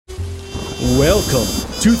Welcome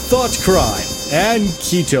to Thought Crime and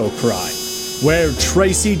Keto Crime, where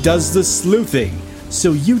Tracy does the sleuthing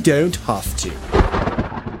so you don't have to.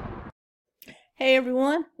 Hey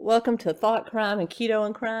everyone, welcome to Thought Crime and Keto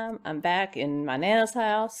and Crime. I'm back in my Nana's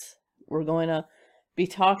house. We're going to be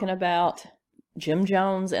talking about Jim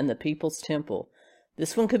Jones and the People's Temple.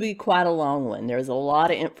 This one could be quite a long one. There's a lot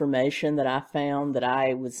of information that I found that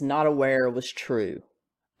I was not aware was true.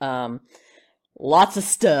 Lots of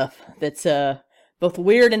stuff that's both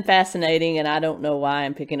weird and fascinating, and I don't know why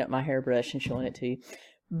I'm picking up my hairbrush and showing it to you.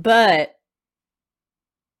 But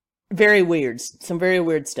very weird, some very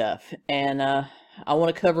weird stuff, and I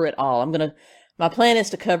want to cover it all. My plan is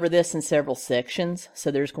to cover this in several sections, so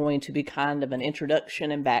there's going to be kind of an introduction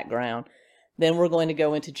and background. Then we're going to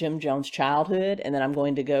go into Jim Jones' childhood, and then I'm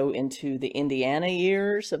going to go into the Indiana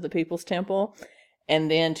years of the People's Temple, and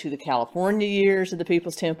then to the California years of the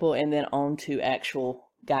People's Temple, and then on to actual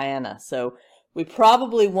Guyana. So we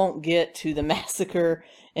probably won't get to the massacre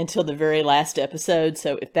until the very last episode.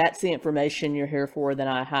 So if that's the information you're here for, then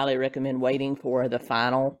I highly recommend waiting for the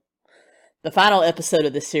final episode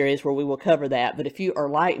of this series where we will cover that. But if you are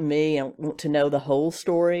like me and want to know the whole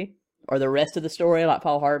story or the rest of the story, like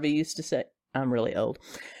Paul Harvey used to say, I'm really old,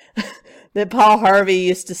 that Paul Harvey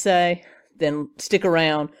used to say, then stick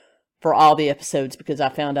around for all the episodes because I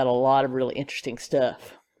found out a lot of really interesting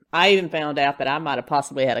stuff. I even found out that I might have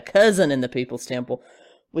possibly had a cousin in the People's Temple,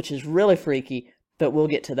 which is really freaky, but we'll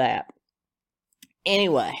get to that.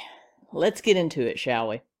 Anyway, let's get into it, shall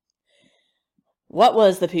we? What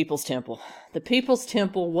was the People's Temple? The People's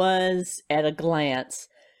Temple was, at a glance,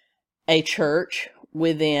 a church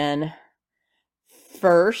within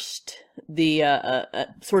first the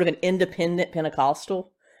sort of an independent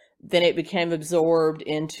Pentecostal. Then it became absorbed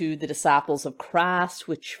into the Disciples of Christ,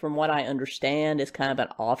 which from what I understand is kind of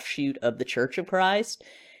an offshoot of the Church of Christ,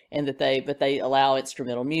 and that they allow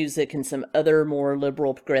instrumental music and some other more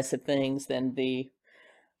liberal progressive things than the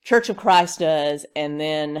Church of Christ does. And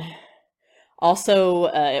then also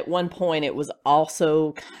at one point it was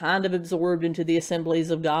also kind of absorbed into the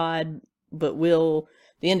Assemblies of God, but the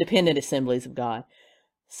Independent Assemblies of God.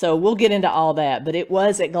 So we'll get into all that, but it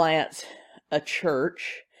was at glance a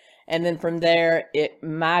church. And then from there, it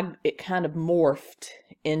kind of morphed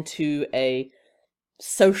into a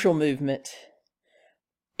social movement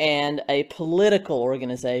and a political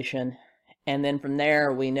organization. And then from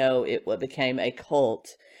there, we know it became a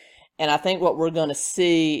cult. And I think what we're going to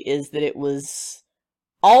see is that it was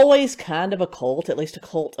always kind of a cult, at least a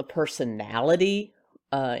cult of personality,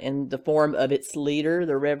 in the form of its leader,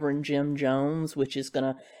 the Reverend Jim Jones, which is going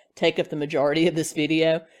to take up the majority of this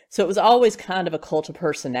video. So it was always kind of a cult of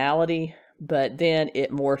personality, but then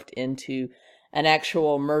it morphed into an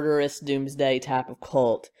actual murderous doomsday type of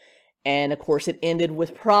cult. And of course it ended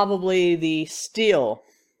with probably the still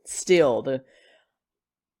the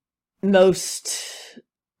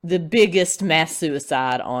biggest mass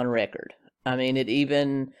suicide on record. I mean, it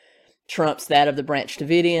even trumps that of the Branch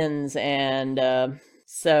Davidians, and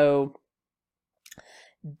so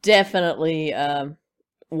definitely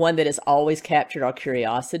one that has always captured our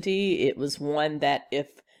curiosity. It was one that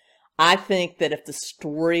I think that if the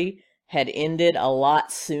story had ended a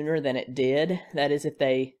lot sooner than it did, that is if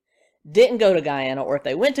they didn't go to Guyana, or if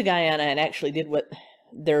they went to Guyana and actually did what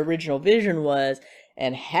their original vision was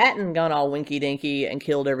and hadn't gone all winky-dinky and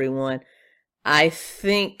killed everyone, I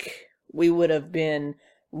think we would have been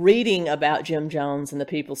reading about Jim Jones and the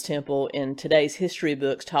People's Temple in today's history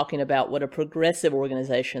books, talking about what a progressive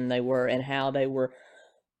organization they were and how they were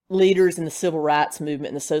leaders in the civil rights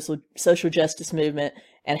movement and the social justice movement,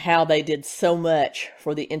 and how they did so much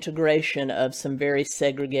for the integration of some very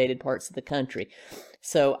segregated parts of the country.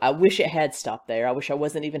 So I wish it had stopped there. I wish I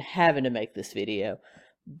wasn't even having to make this video,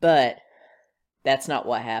 but that's not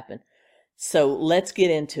what happened. So let's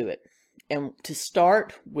get into it. And to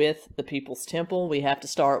start with the People's Temple, we have to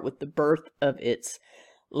start with the birth of its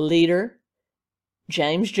leader.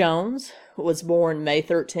 James Jones was born May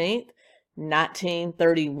 13th,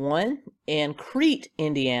 1931 in Crete,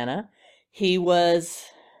 Indiana. He was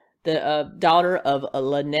the daughter of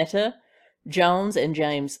Lynetta Jones and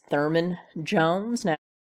James Thurman Jones. Now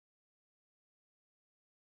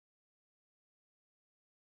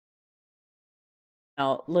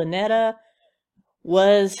Lynetta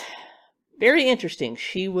was very interesting.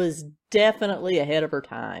 She was definitely ahead of her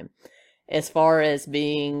time as far as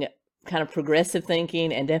being kind of progressive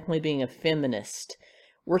thinking and definitely being a feminist.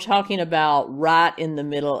 We're talking about right in the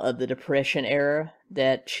middle of the Depression era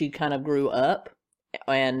that she kind of grew up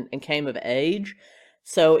and came of age.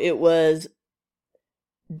 So it was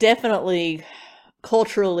definitely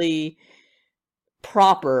culturally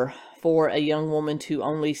proper for a young woman to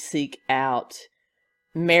only seek out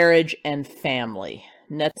marriage and family.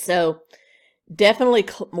 So definitely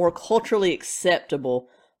more culturally acceptable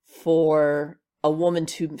for a woman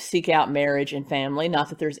to seek out marriage and family. Not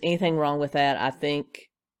that there's anything wrong with that. I think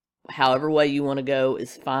however way you want to go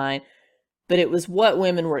is fine. But it was what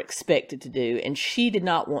women were expected to do, and she did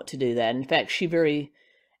not want to do that. In fact, she very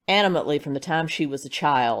animately, from the time she was a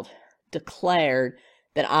child, declared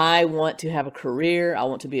that I want to have a career, I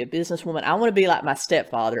want to be a businesswoman, I want to be like my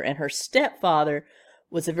stepfather. And her stepfather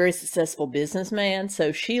was a very successful businessman,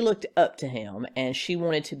 so she looked up to him, and she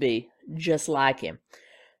wanted to be just like him.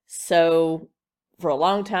 So for a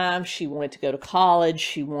long time, she wanted to go to college,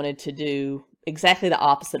 she wanted to do exactly the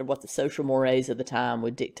opposite of what the social mores of the time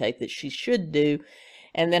would dictate that she should do.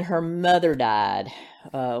 And then her mother died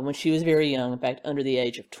when she was very young, in fact, under the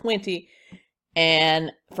age of 20.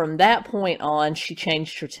 And from that point on, she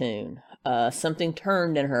changed her tune. Something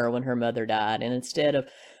turned in her when her mother died. And instead of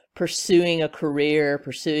pursuing a career,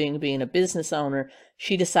 pursuing being a business owner,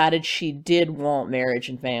 she decided she did want marriage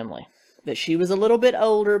and family. But she was a little bit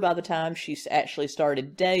older by the time she actually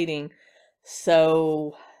started dating.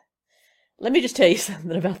 So let me just tell you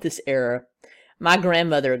something about this era. My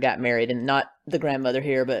grandmother got married, and not the grandmother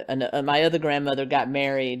here, but my other grandmother got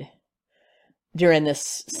married during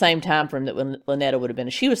this same time frame that when Lynetta would have been.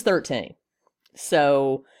 She was 13.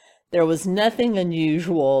 So there was nothing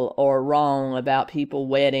unusual or wrong about people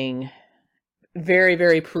wedding very,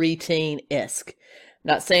 very preteen-esque.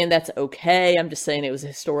 Not saying that's okay. I'm just saying it was a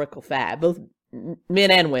historical fact, both men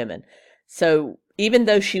and women. So even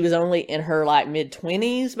though she was only in her like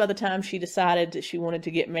mid-20s by the time she decided that she wanted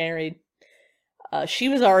to get married, she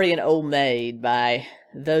was already an old maid by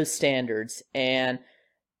those standards. And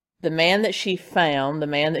the man that she found, the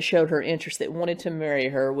man that showed her interest, that wanted to marry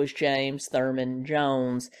her, was James Thurman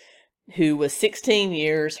Jones, who was 16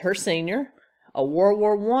 years her senior, a World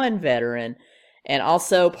War I veteran, and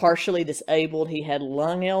also partially disabled. He had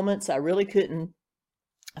lung ailments. I really couldn't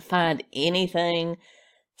find anything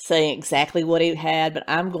saying exactly what he had, but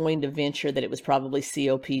I'm going to venture that it was probably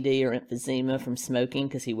COPD or emphysema from smoking,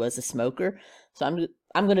 because he was a smoker. So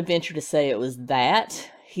I'm going to venture to say it was that.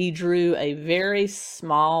 He drew a very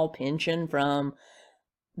small pension from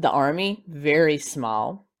the Army, very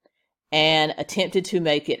small, and attempted to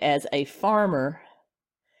make it as a farmer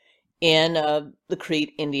in the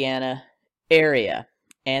Crete, Indiana area.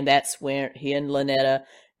 And that's where he and Lynetta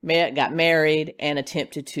got married and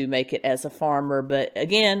attempted to make it as a farmer, but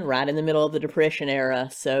again, right in the middle of the Depression era.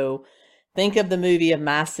 So think of the movie of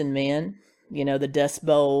Mice and Men, you know, the Dust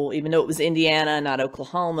Bowl. Even though it was Indiana, not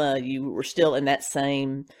Oklahoma, you were still in that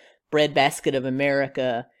same breadbasket of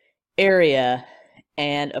America area.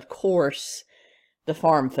 And of course, the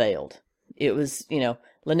farm failed. It was, you know,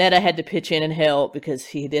 Lynetta had to pitch in and help because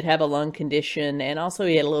he did have a lung condition, and also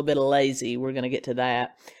he had a little bit of lazy. We're going to get to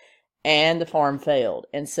that. And the farm failed.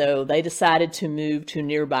 And so they decided to move to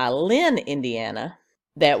nearby Lynn, Indiana.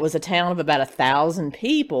 That was a town of about 1,000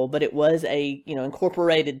 people, but it was a, you know,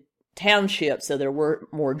 incorporated township, so there were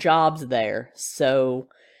more jobs there. So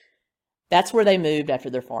that's where they moved after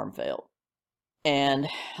their farm failed. And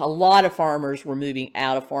a lot of farmers were moving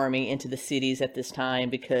out of farming into the cities at this time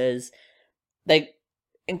because they,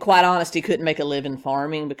 in quite honesty, couldn't make a living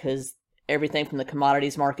farming because everything from the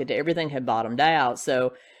commodities market to everything had bottomed out. So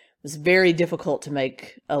it was very difficult to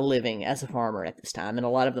make a living as a farmer at this time, and a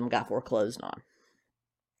lot of them got foreclosed on.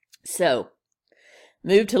 So,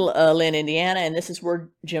 moved to Lynn, Indiana, and this is where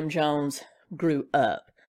Jim Jones grew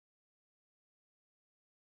up.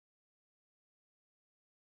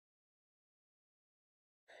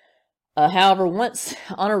 However, once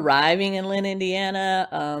on arriving in Lynn,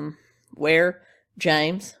 Indiana, where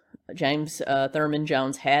James Thurman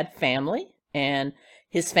Jones had family, and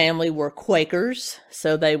his family were Quakers,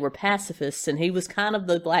 so they were pacifists, and he was kind of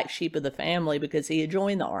the black sheep of the family because he had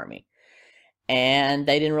joined the Army. And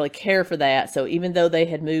they didn't really care for that, so even though they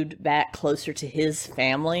had moved back closer to his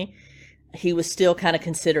family, he was still kind of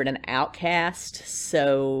considered an outcast,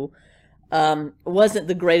 so it wasn't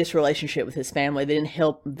the greatest relationship with his family. They didn't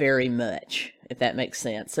help very much, if that makes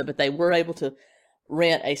sense. So, but they were able to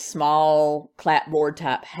rent a small clapboard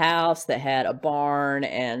type house that had a barn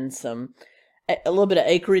and a little bit of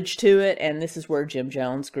acreage to it, and this is where Jim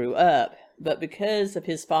Jones grew up. But because of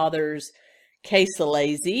his father's case of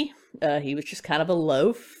lazy, he was just kind of a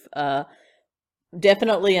loaf,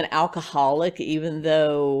 definitely an alcoholic, even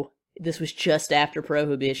though this was just after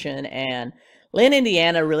Prohibition, and Lynn,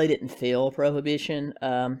 Indiana really didn't feel Prohibition,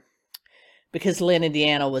 because Lynn,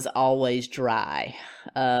 Indiana was always dry.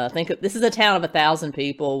 This is a town of 1,000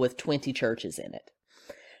 people with 20 churches in it.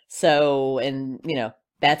 So, and, you know,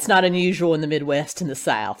 That's not unusual in the Midwest and the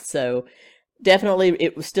South. So definitely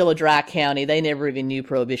it was still a dry county. They never even knew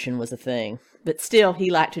prohibition was a thing. But still,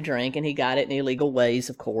 he liked to drink, and he got it in illegal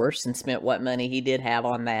ways, of course, and spent what money he did have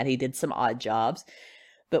on that. He did some odd jobs.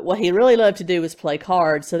 But what he really loved to do was play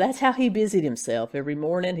cards, so that's how he busied himself. Every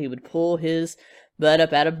morning he would pull his butt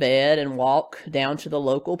up out of bed and walk down to the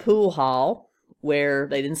local pool hall, where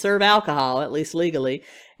they didn't serve alcohol, at least legally,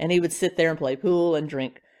 and he would sit there and play pool and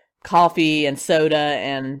drink coffee and soda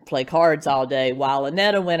and play cards all day, while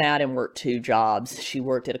Lynetta went out and worked 2 jobs. She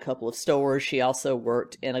worked at a couple of stores. She also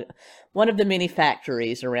worked in one of the many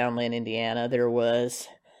factories around Lynn, Indiana. There was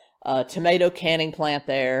a tomato canning plant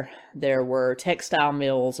there. There were textile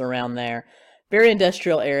mills around there. Very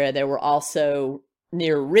industrial area. There were also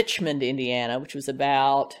near Richmond, Indiana, which was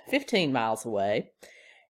about 15 miles away.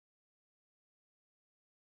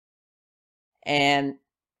 And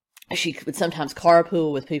she would sometimes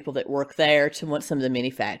carpool with people that work there to some of the mini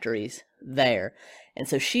factories there. And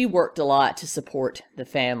so she worked a lot to support the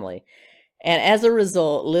family. And as a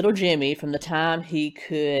result, little Jimmy, from the time he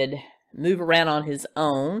could move around on his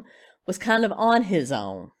own, was kind of on his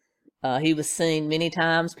own. He was seen many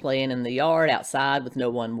times playing in the yard outside with no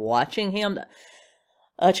one watching him.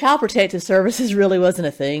 Child Protective Services really wasn't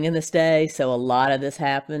a thing in this day, so a lot of this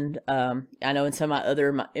happened. I know in some of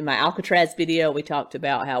in my Alcatraz video, we talked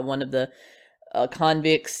about how one of the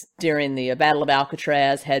convicts during the Battle of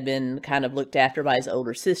Alcatraz had been kind of looked after by his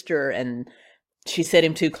older sister, and she set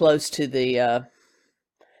him too close to the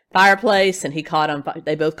fireplace, and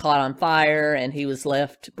they both caught on fire, and he was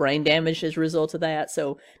left brain damaged as a result of that.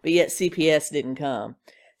 So, but yet CPS didn't come.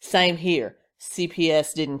 Same here.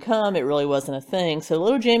 CPS didn't come. It really wasn't a thing. So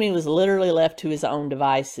little Jimmy was literally left to his own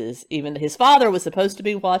devices. Even his father was supposed to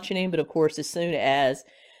be watching him, but of course, as soon as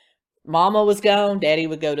Mama was gone, Daddy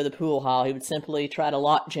would go to the pool hall. He would simply try to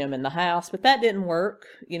lock Jim in the house, but that didn't work.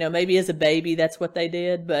 You know, maybe as a baby, that's what they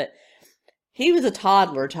did, but he was a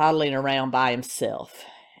toddler toddling around by himself.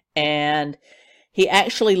 And he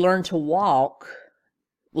actually learned to walk,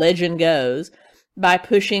 legend goes, by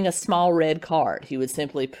pushing a small red card. He would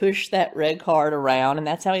simply push that red card around, and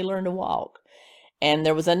that's how he learned to walk. And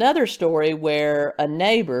there was another story where a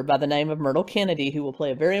neighbor by the name of Myrtle Kennedy, who will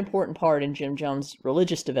play a very important part in Jim Jones'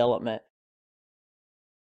 religious development,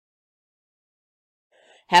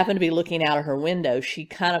 happened to be looking out of her window. She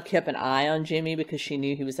kind of kept an eye on Jimmy because she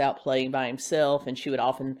knew he was out playing by himself, and she would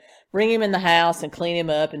often bring him in the house and clean him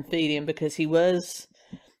up and feed him because he was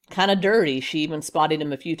kind of dirty. She even spotted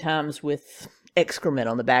him a few times with excrement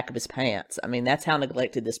on the back of his pants. I mean, that's how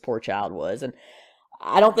neglected this poor child was. And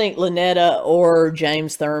I don't think Lynetta or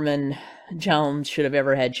James Thurman Jones should have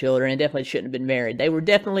ever had children, and definitely shouldn't have been married. They were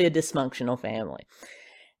definitely a dysfunctional family.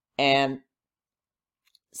 And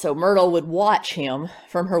so Myrtle would watch him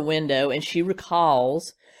from her window, and she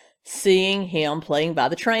recalls seeing him playing by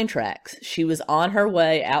the train tracks. She was on her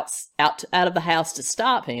way out of the house to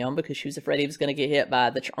stop him because she was afraid he was going to get hit by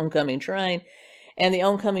the oncoming train. And the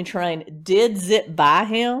oncoming train did zip by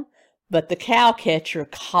him, but the cow catcher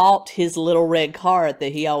caught his little red cart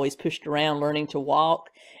that he always pushed around learning to walk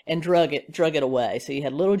and drug it away. So you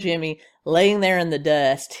had little Jimmy laying there in the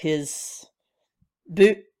dust. His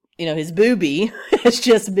boobie has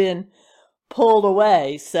just been pulled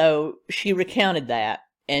away. So she recounted that.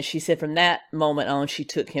 And she said from that moment on, she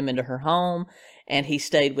took him into her home, and he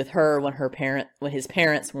stayed with her when his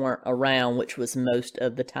parents weren't around, which was most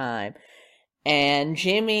of the time. And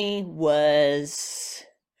Jimmy was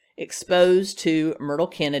exposed to Myrtle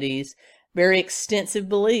Kennedy's very extensive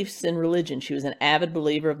beliefs in religion. She was an avid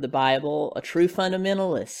believer of the Bible, a true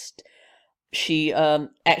fundamentalist. She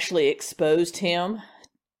actually exposed him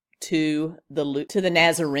to the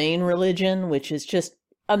Nazarene religion, which is just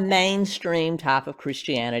a mainstream type of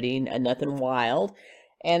Christianity, nothing wild.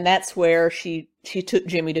 And that's where she took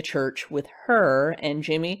Jimmy to church with her, and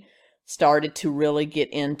Jimmy started to really get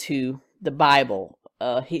into the Bible.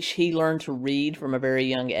 He learned to read from a very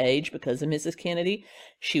young age because of Mrs. Kennedy.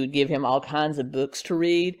 She would give him all kinds of books to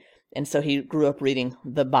read, and so he grew up reading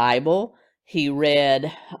the Bible. He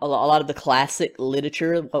read a lot of the classic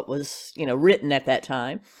literature, what was written at that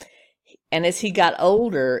time. And as he got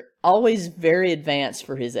older, always very advanced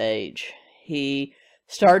for his age, he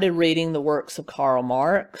started reading the works of Karl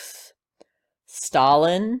Marx,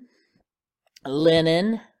 Stalin,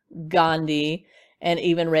 Lenin, Gandhi, and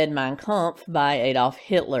even read Mein Kampf by Adolf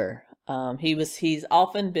Hitler. He's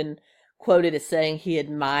often been quoted as saying he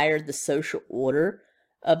admired the social order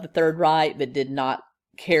of the Third Reich, but did not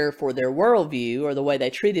care for their worldview or the way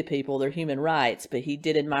they treated people, their human rights. But he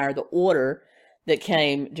did admire the order that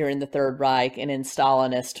came during the Third Reich and in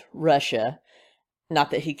Stalinist Russia.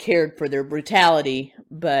 not that he cared for their brutality,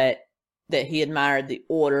 but that he admired the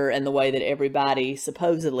order and the way that everybody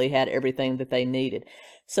supposedly had everything that they needed.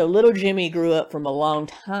 So little Jimmy grew up from a long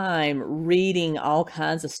time reading all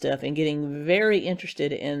kinds of stuff and getting very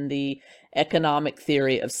interested in the economic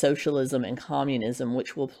theory of socialism and communism,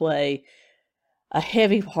 which will play a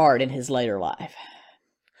heavy part in his later life.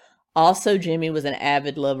 Also, Jimmy was an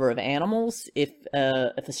avid lover of animals. If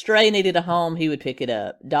a stray needed a home, he would pick it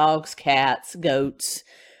up. Dogs, cats, goats.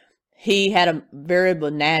 He had a very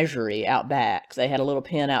menagerie out back. They had a little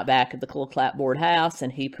pen out back of the little clapboard house,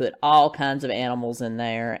 and he put all kinds of animals in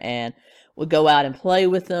there and would go out and play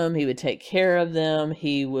with them. He would take care of them.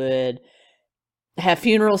 He would have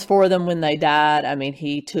funerals for them when they died. I mean,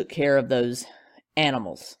 he took care of those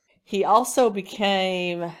animals. He also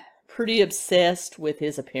became pretty obsessed with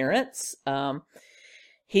his appearance.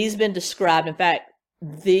 He's been described, in fact,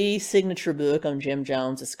 the signature book on Jim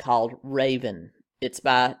Jones is called Raven. It's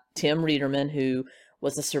by Tim Reederman, who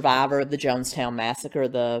was a survivor of the Jonestown Massacre,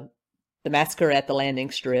 the massacre at the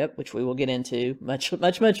landing strip, which we will get into much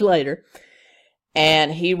later.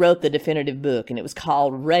 And he wrote the definitive book, and it was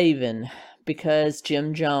called Raven because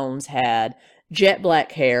Jim Jones had jet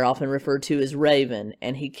black hair, often referred to as Raven,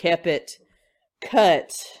 and he kept it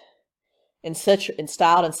cut and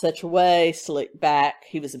styled in such a way, slicked back.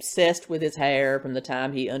 He was obsessed with his hair from the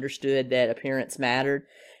time he understood that appearance mattered.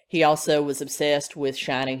 He also was obsessed with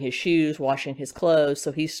shining his shoes, washing his clothes.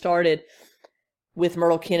 So he started, with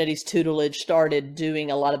Myrtle Kennedy's tutelage, started doing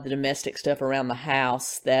a lot of the domestic stuff around the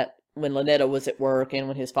house that when Lynetta was at work and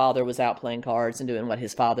when his father was out playing cards and doing what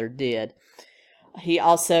his father did. He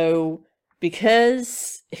also,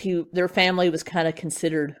 because their family was kind of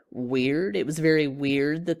considered weird, it was very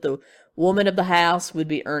weird that the woman of the house would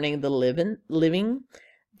be earning the living,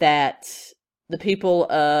 that the people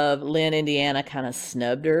of Lynn, Indiana kind of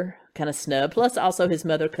snubbed. Plus also his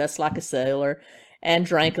mother cussed like a sailor and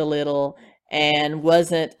drank a little and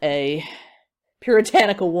wasn't a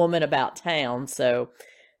puritanical woman about town. So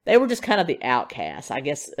they were just kind of the outcasts, I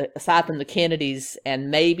guess, aside from the Kennedys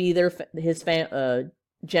and maybe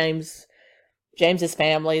James's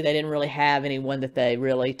family. They didn't really have anyone that they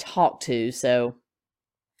really talked to. So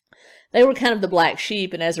they were kind of the black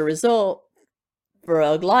sheep, and as a result, for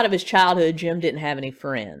a lot of his childhood, Jim didn't have any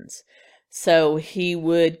friends. So he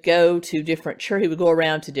would go to he would go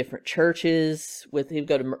around to different churches. He would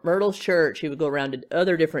go to Myrtle's church. He would go around to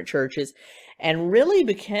other different churches, and really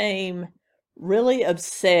became really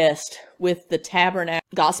obsessed with the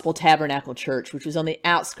Gospel Tabernacle Church, which was on the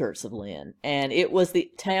outskirts of Lynn, and it was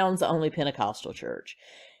the town's only Pentecostal church.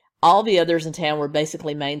 All the others in town were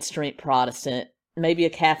basically mainstream Protestant, maybe a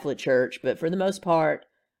Catholic church, but for the most part,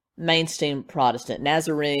 mainstream Protestant.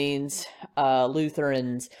 Nazarenes,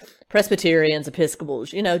 Lutherans, Presbyterians,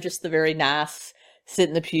 Episcopals, just the very nice, sit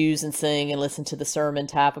in the pews and sing and listen to the sermon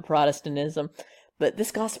type of Protestantism. But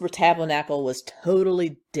this Gospel Tabernacle was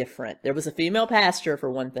totally different. There was a female pastor,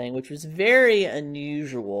 for one thing, which was very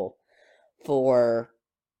unusual for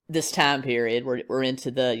this time period. We're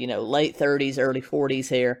into the, late 30s, early 40s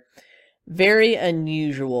here. Very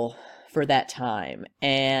unusual for that time.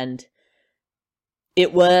 And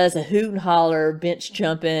it was a hoot and holler, bench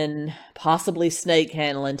jumping, possibly snake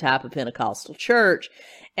handling type of Pentecostal church.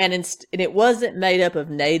 And it wasn't made up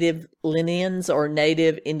of native Lynians or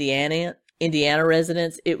native Indiana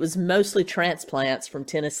residents. It was mostly transplants from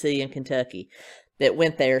Tennessee and Kentucky that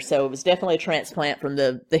went there. So it was definitely a transplant from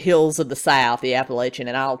the hills of the South, the Appalachian.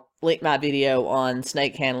 And I'll link my video on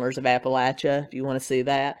Snake Handlers of Appalachia if you want to see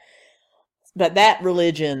that. But that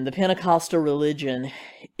religion, the Pentecostal religion,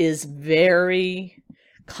 is very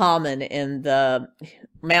common in the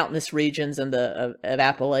mountainous regions of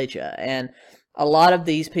Appalachia. And a lot of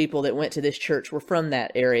these people that went to this church were from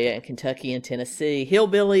that area in Kentucky and Tennessee.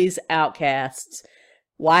 Hillbillies, outcasts,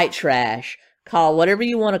 white trash, call whatever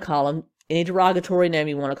you want to call them, any derogatory name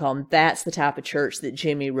you want to call them. That's the type of church that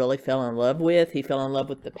Jimmy really fell in love with. He fell in love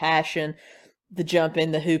with the passion, the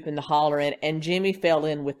jumping, the hooping, the hollering, and Jimmy fell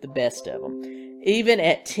in with the best of them. Even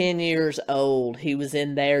at 10 years old, he was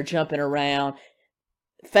in there jumping around,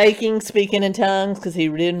 faking speaking in tongues because he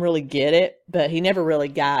didn't really get it, but he never really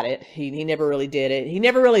got it. He never really did it. He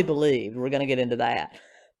never really believed. We're going to get into that.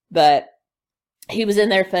 But he was in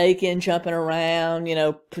there faking, jumping around,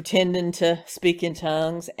 pretending to speak in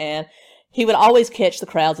tongues, and he would always catch the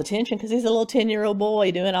crowd's attention because he's a little 10-year-old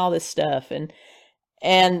boy doing all this stuff. And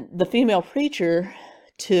the female preacher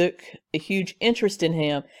took a huge interest in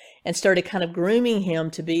him and started kind of grooming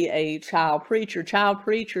him to be a child preacher. Child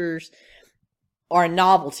preachers are a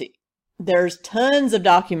novelty. There's tons of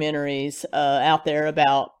documentaries out there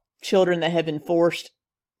about children that have been forced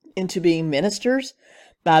into being ministers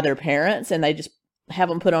by their parents, and they just have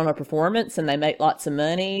them put on a performance and they make lots of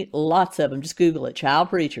money. Lots of them. Just Google it. Child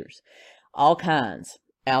preachers. All kinds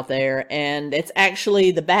out there. And it's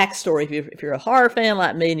actually the backstory. If you're a horror fan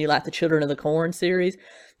like me and you like the Children of the Corn series,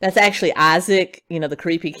 that's actually Isaac, the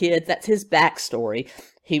creepy kid. That's his backstory.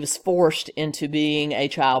 He was forced into being a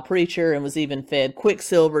child preacher and was even fed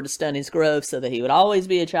quicksilver to stun his growth so that he would always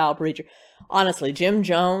be a child preacher. Honestly, Jim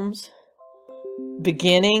Jones'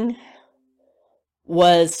 beginning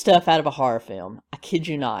was stuff out of a horror film. I kid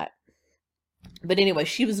you not. But anyway,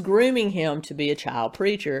 she was grooming him to be a child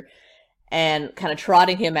preacher and kind of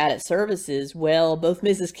trotting him out at services. Well, both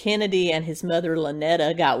Mrs. Kennedy and his mother,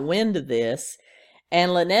 Lynetta, got wind of this.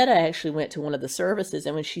 And Lynetta actually went to one of the services.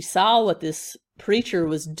 And when she saw what this preacher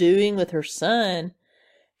was doing with her son,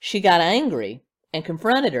 she got angry and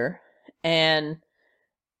confronted her. And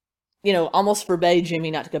almost forbade Jimmy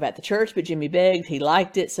not to go back to church, but Jimmy begged. He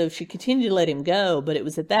liked it, so she continued to let him go. But it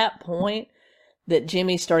was at that point that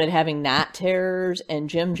Jimmy started having night terrors, and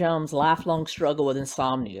Jim Jones' lifelong struggle with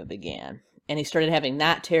insomnia began. And he started having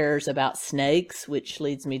night terrors about snakes, which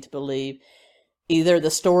leads me to believe either the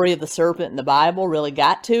story of the serpent in the Bible really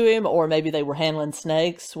got to him, or maybe they were handling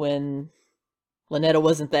snakes when Lynetta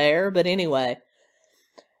wasn't there. But anyway,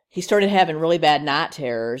 he started having really bad night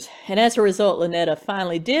terrors, and as a result, Lynetta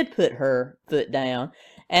finally did put her foot down,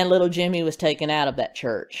 and little Jimmy was taken out of that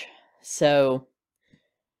church. So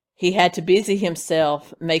he had to busy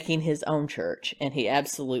himself making his own church, and he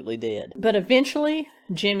absolutely did. But eventually,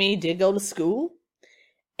 Jimmy did go to school,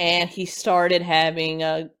 and he started having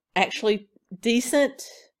actually decent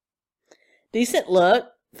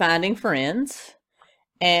luck finding friends.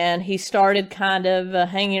 And he started kind of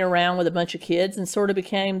hanging around with a bunch of kids and sort of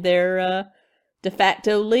became their de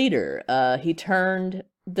facto leader. He turned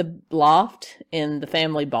the loft in the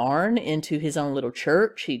family barn into his own little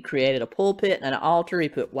church. He created a pulpit and an altar. He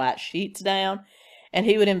put white sheets down. And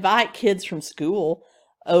he would invite kids from school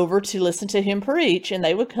over to listen to him preach. And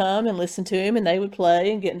they would come and listen to him, and they would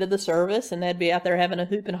play and get into the service. And they'd be out there having a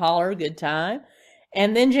hoop and holler, good time.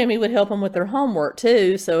 And then Jimmy would help them with their homework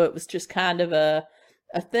too. So it was just kind of a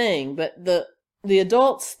thing. But the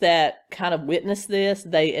adults that kind of witnessed this,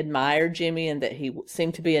 they admired Jimmy and that he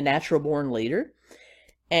seemed to be a natural born leader.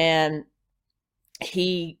 And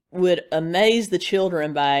he would amaze the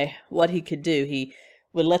children by what he could do. He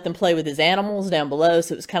would let them play with his animals down below,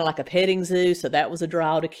 so it was kind of like a petting zoo, so that was a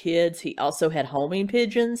draw to kids. He also had homing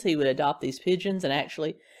pigeons. He would adopt these pigeons and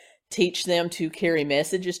actually teach them to carry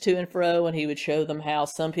messages to and fro, and he would show them how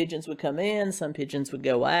some pigeons would come in, some pigeons would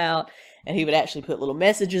go out, and he would actually put little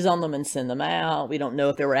messages on them and send them out. We don't know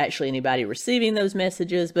if there were actually anybody receiving those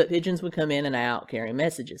messages, but pigeons would come in and out carrying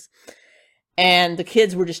messages. And the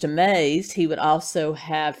kids were just amazed. He would also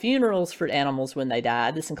have funerals for animals when they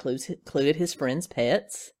died. This included his friends'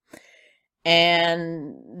 pets.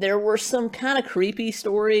 And there were some kind of creepy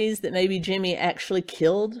stories that maybe Jimmy actually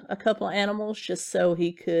killed a couple of animals just so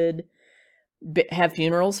he could have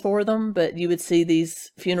funerals for them. But you would see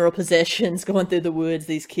these funeral processions going through the woods,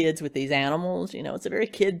 these kids with these animals. It's a very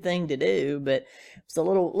kid thing to do, but it's a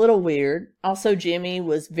little weird. Also, Jimmy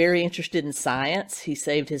was very interested in science. He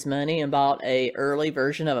saved his money and bought a early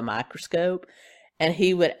version of a microscope, and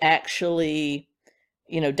he would actually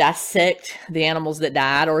dissect the animals that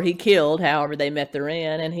died or he killed, however they met their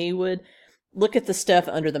end, and he would look at the stuff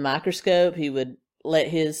under the microscope. He would let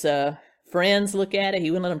his friends look at it. He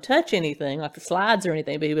wouldn't let them touch anything, like the slides or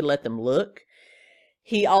anything, but he would let them look.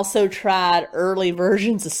 He also tried early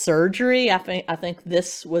versions of surgery. I think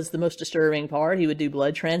this was the most disturbing part. He would do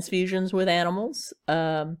blood transfusions with animals.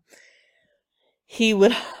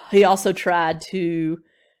 He also tried to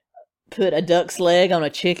put a duck's leg on a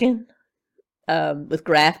chicken. With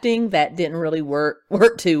grafting. That didn't really work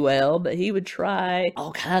too well, but he would try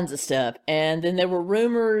all kinds of stuff. And then there were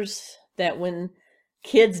rumors that when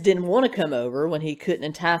kids didn't want to come over, when he couldn't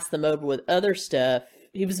entice them over with other stuff,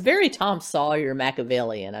 he was very Tom Sawyer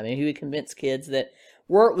Machiavellian. I mean, he would convince kids that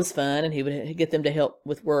work was fun and he would get them to help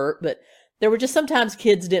with work, but there were just sometimes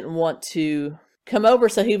kids didn't want to come over,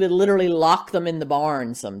 so he would literally lock them in the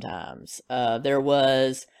barn sometimes. There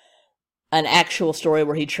was an actual story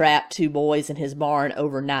where he trapped two boys in his barn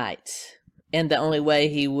overnight, and the only way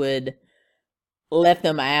he would let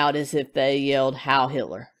them out is if they yelled "Heil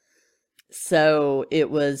Hitler." So it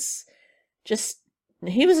was just,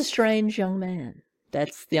 he was a strange young man.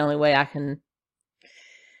 That's the only way I can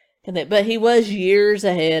think. But he was years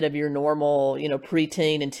ahead of your normal,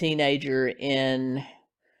 preteen and teenager in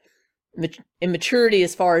maturity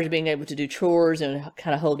as far as being able to do chores and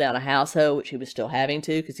kind of hold down a household, which he was still having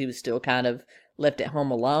to because he was still kind of left at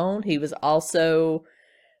home alone. He was also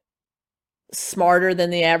smarter than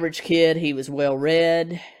the average kid. He was well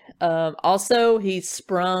read. Also, he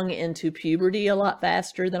sprung into puberty a lot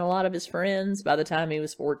faster than a lot of his friends. By the time he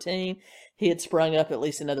was 14, he had sprung up at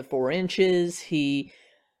least another 4 inches.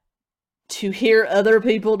 To hear other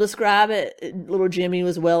people describe it, little Jimmy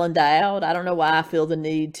was well endowed. I don't know why I feel the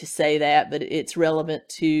need to say that, but it's relevant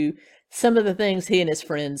to some of the things he and his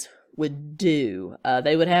friends would do.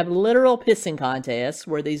 They would have literal pissing contests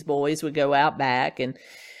where these boys would go out back and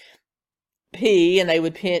pee, and they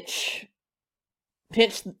would pinch,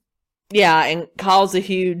 and cause a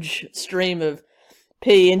huge stream of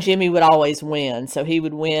pee, and Jimmy would always win. So he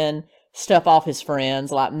would win stuff off his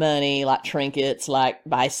friends, like money, like trinkets, like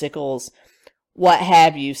bicycles, what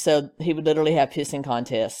have you. So he would literally have pissing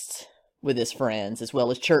contests with his friends, as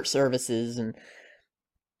well as church services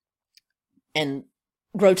and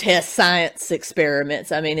grotesque science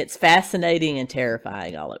experiments. I mean, it's fascinating and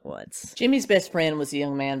terrifying all at once. Jimmy's best friend was a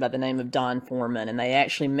young man by the name of Don Foreman, and they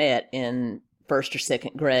actually met in 1st or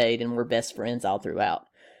 2nd grade and were best friends all throughout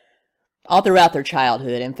their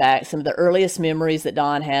childhood. In fact, some of the earliest memories that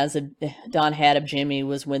Don had of Jimmy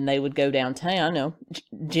was when they would go downtown. No,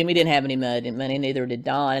 Jimmy didn't have any money, neither did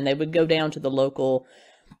Don, and they would go down to the local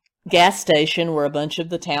gas station where a bunch of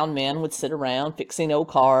the town men would sit around fixing old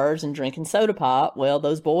cars and drinking soda pop. Well,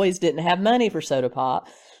 those boys didn't have money for soda pop,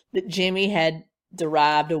 but Jimmy had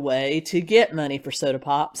derived a way to get money for soda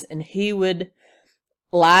pops, and he would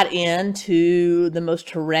light into the most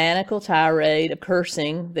tyrannical tirade of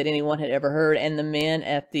cursing that anyone had ever heard, and the men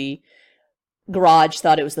at the garage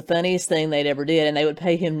thought it was the funniest thing they'd ever did, and they would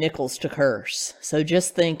pay him nickels to curse. So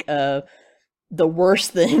just think of the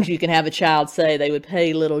worst things you can have a child say. They would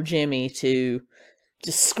pay little Jimmy to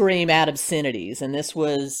just scream out obscenities. And this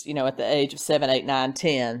was, at the age of 7, 8, 9,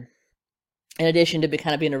 10. In addition to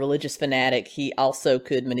kind of being a religious fanatic, he also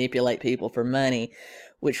could manipulate people for money,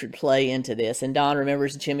 which would play into this. And Don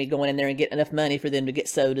remembers Jimmy going in there and getting enough money for them to get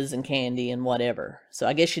sodas and candy and whatever. So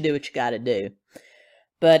I guess you do what you got to do.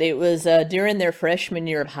 But it was during their freshman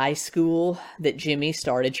year of high school that Jimmy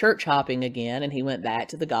started church hopping again, and he went back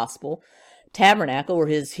to the Gospel Tabernacle, where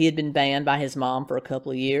he had been banned by his mom for a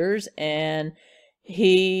couple of years, and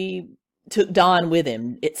he took Don with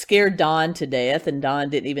him. It scared Don to death, and Don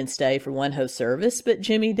didn't even stay for one whole service, but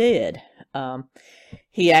Jimmy did.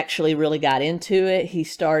 He actually really got into it. He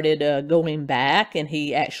started going back, and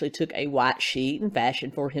he actually took a white sheet and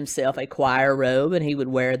fashioned for himself a choir robe, and he would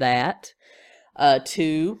wear that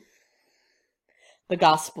to the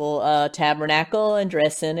Gospel Tabernacle and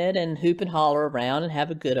dress in it and hoop and holler around and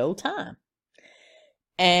have a good old time.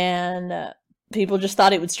 And people just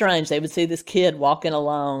thought it was strange. They would see this kid walking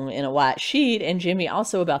along in a white sheet, and Jimmy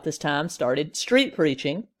also about this time started street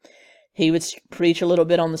preaching. He would preach a little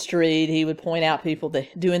bit on the street. He would point out people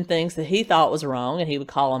doing things that he thought was wrong, and he would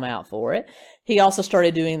call them out for it. He also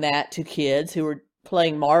started doing that to kids who were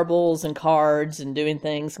playing marbles and cards and doing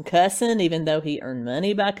things and cussing. Even though he earned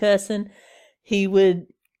money by cussing, he would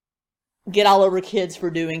get all over kids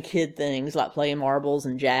for doing kid things like playing marbles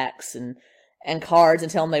and jacks and cards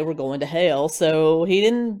and tell them they were going to hell. So he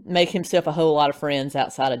didn't make himself a whole lot of friends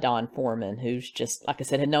outside of Don Foreman, who's just, like I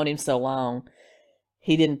said, had known him so long.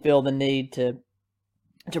 He didn't feel the need to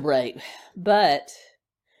break. But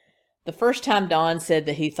the first time Don said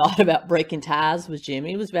that he thought about breaking ties with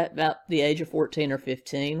Jimmy was about the age of 14 or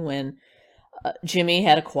 15, when Jimmy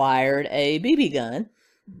had acquired a BB gun,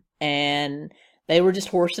 and they were just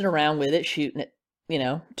horsing around with it, shooting at,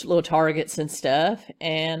 little targets and stuff.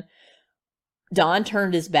 And Don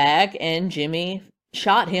turned his back, and Jimmy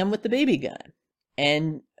shot him with the BB gun.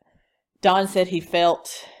 And Don said he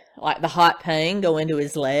felt like the hot pain go into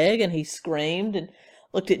his leg, and he screamed and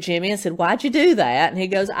looked at Jimmy and said, "Why'd you do that?" And he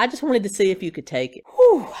goes, "I just wanted to see if you could take it."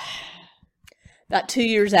 Whew. About 2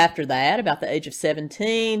 years after that, about the age of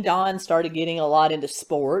 17, Don started getting a lot into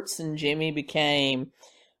sports, and Jimmy became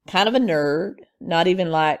kind of a nerd, not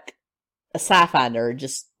even like a sci-fi nerd,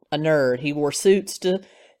 just a nerd. He wore suits to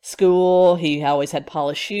school. He always had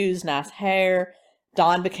polished shoes, nice hair.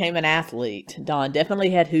 Don became an athlete. Don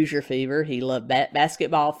definitely had Hoosier fever. He loved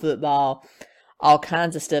basketball, football, all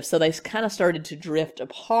kinds of stuff. So they kind of started to drift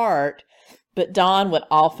apart. But Don would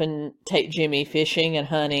often take Jimmy fishing and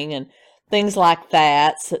hunting and things like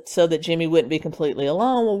that, so that Jimmy wouldn't be completely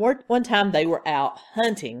alone. Well, one time they were out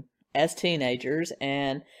hunting as teenagers,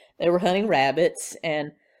 and they were hunting rabbits,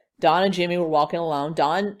 and Don and Jimmy were walking along.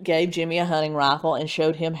 Don gave Jimmy a hunting rifle and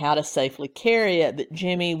showed him how to safely carry it, but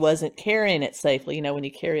Jimmy wasn't carrying it safely. When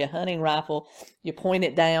you carry a hunting rifle, you point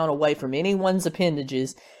it down away from anyone's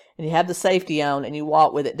appendages, and you have the safety on, and you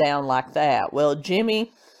walk with it down like that. Well,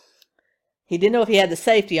 Jimmy, he didn't know if he had the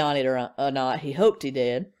safety on it or not. He hoped he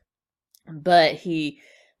did. but he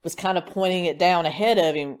was kind of pointing it down ahead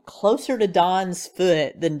of him, closer to Don's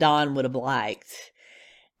foot than Don would have liked.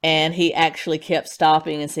 And he actually kept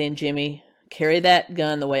stopping and saying, "Jimmy, carry that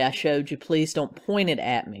gun the way I showed you. Please don't point it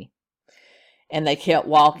at me." And they kept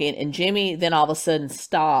walking, and Jimmy then all of a sudden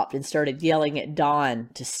stopped and started yelling at Don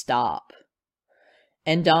to stop.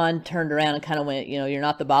 And Don turned around and kind of went, "You're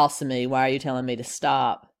not the boss of me. Why are you telling me to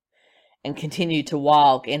stop?" And continued to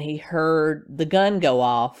walk, and he heard the gun go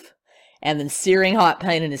off, and then searing hot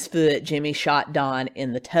pain in his foot, Jimmy shot Don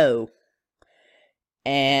in the toe.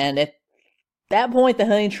 And at that point, the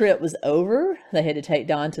hunting trip was over. They had to take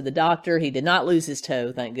Don to the doctor. He did not lose his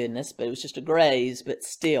toe, thank goodness, but it was just a graze, but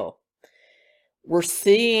still. We're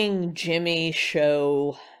seeing Jimmy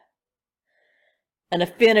show an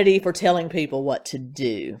affinity for telling people what to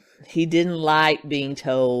do. He didn't like being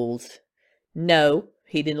told no.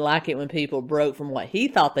 He didn't like it when people broke from what he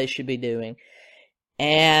thought they should be doing.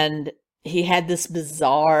 And he had this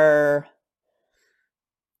bizarre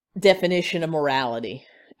definition of morality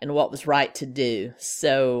and what was right to do.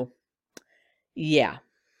 So, yeah,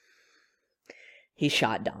 he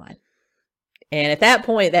shot Don. And at that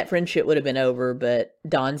point, that friendship would have been over, but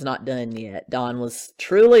Don's not done yet. Don was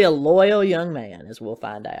truly a loyal young man, as we'll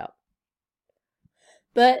find out.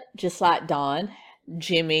 But just like Don,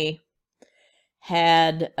 Jimmy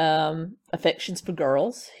had affections for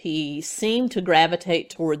girls. He seemed to gravitate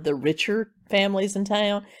toward the richer families in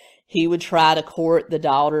town. He would try to court the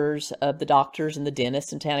daughters of the doctors and the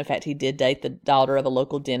dentists in town. In fact, he did date the daughter of a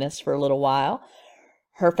local dentist for a little while.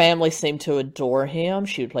 Her family seemed to adore him.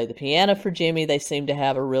 She would play the piano for Jimmy. They seemed to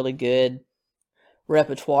have a really good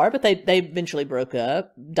repertoire, but they eventually broke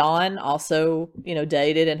up. Don also,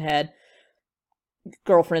 dated and had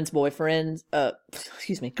girlfriends.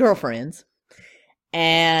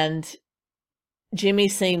 And Jimmy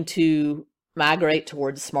seemed to migrate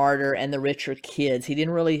towards smarter and the richer kids. He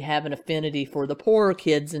didn't really have an affinity for the poorer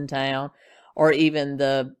kids in town or even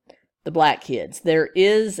the black kids. There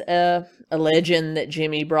is a legend that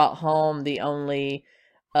Jimmy brought home the only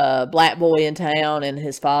black boy in town, and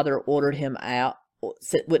his father ordered him out,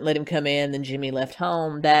 wouldn't let him come in, then Jimmy left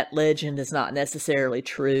home. That legend is not necessarily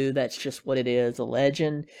true. That's just what it is, a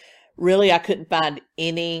legend. Really, I couldn't find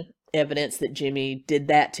any evidence that Jimmy did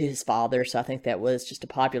that to his father, so I think that was just a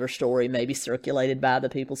popular story, maybe circulated by the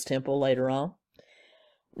People's Temple later on.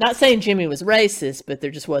 Not saying Jimmy was racist, but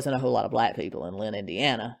there just wasn't a whole lot of black people in Lynn,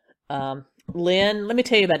 Indiana. Lynn, let me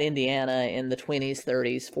tell you about Indiana in the 20s,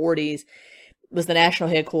 30s, 40s. It was the national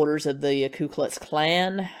headquarters of the Ku Klux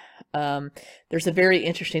Klan. There's a very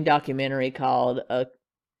interesting documentary called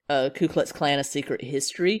Ku Klux Klan, A Secret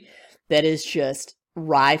History that is just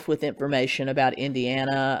rife with information about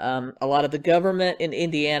Indiana. A lot of the government in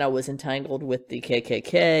Indiana was entangled with the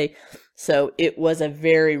KKK, so it was a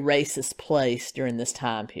very racist place during this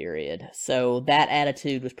time period. So that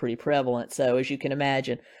attitude was pretty prevalent. So as you can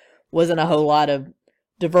imagine, wasn't a whole lot of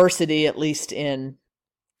diversity, at least in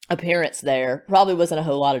appearance there. Probably wasn't a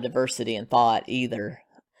whole lot of diversity in thought either,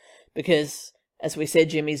 because as we said,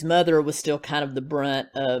 Jimmy's mother was still kind of the brunt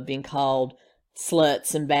of being called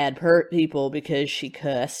sluts and bad people because she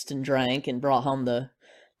cussed and drank and brought home the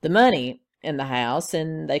money in the house,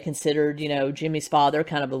 and they considered, Jimmy's father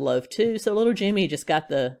kind of a loaf too, so little Jimmy just got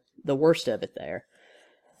the worst of it there.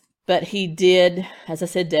 But he did, as I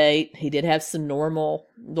said, date. He did have some normal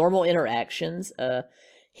interactions.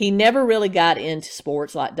 He never really got into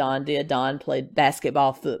sports like Don did. Don played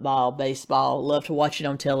basketball, football, baseball, loved to watch it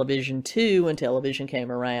on television too when television came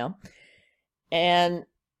around. And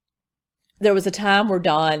there was a time where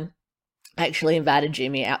Don actually invited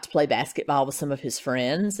Jimmy out to play basketball with some of his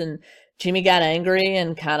friends, and Jimmy got angry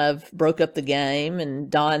and kind of broke up the game, and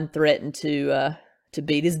Don threatened to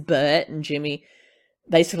beat his butt, and Jimmy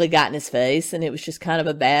basically got in his face, and it was just kind of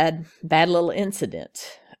a bad little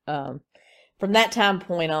incident. From that time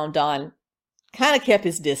point on, Don kind of kept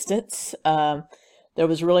his distance. There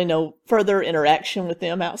was really no further interaction with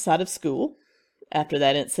them outside of school after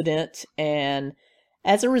that incident, and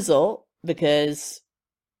as a result, because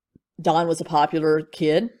Don was a popular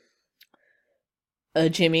kid,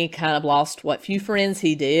 Jimmy kind of lost what few friends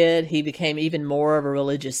he did. He became even more of a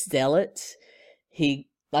religious zealot. He,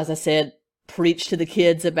 as I said, preached to the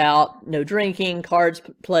kids about no drinking, cards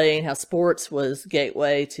playing, how sports was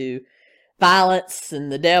gateway to violence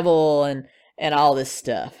and the devil and all this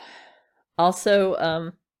stuff.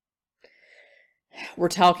 Also, we're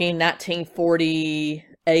talking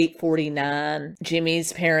 1948, 49.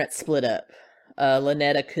 Jimmy's parents split up.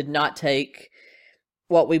 Lynetta could not take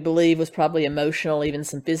what we believe was probably emotional, even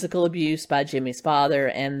some physical abuse by Jimmy's father,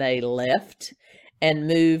 and they left. and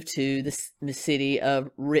moved to the city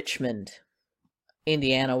of Richmond,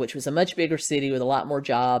 Indiana, which was a much bigger city with a lot more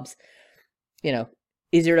jobs,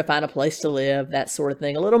 easier to find a place to live, that sort of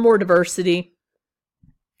thing, a little more diversity,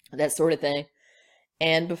 that sort of thing.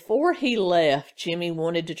 And before he left, Jimmy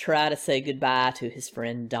wanted to try to say goodbye to his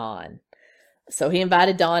friend Don. So he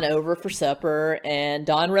invited Don over for supper, and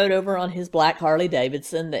Don rode over on his black Harley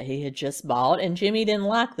Davidson that he had just bought, and Jimmy didn't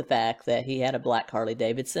like the fact that he had a black Harley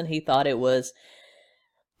Davidson. He thought it was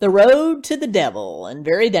the road to the devil and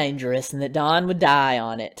very dangerous, and that Don would die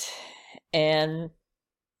on it. And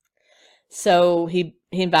so he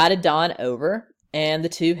invited Don over, and the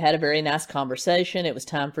two had a very nice conversation. It was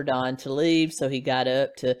time for Don to leave, so he got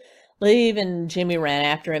up to leave, and Jimmy ran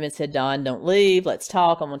after him and said, Don, don't leave. Let's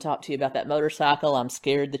talk. I'm going to talk to you about that motorcycle. I'm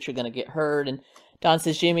scared that you're going to get hurt. And Don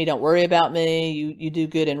says, Jimmy, don't worry about me. You do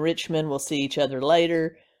good in Richmond. We'll see each other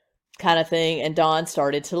later, kind of thing. And Don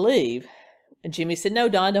started to leave. And Jimmy said, no,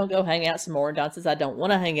 Don, don't go hang out some more. And Don says, I don't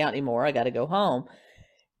want to hang out anymore. I got to go home.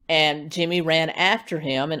 And Jimmy ran after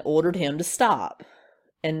him and ordered him to stop.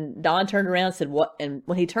 And Don turned around and said, what? And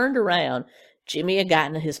when he turned around, Jimmy had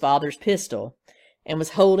gotten his father's pistol and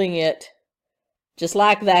was holding it just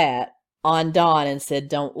like that on Don and said,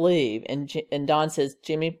 don't leave. And Don says,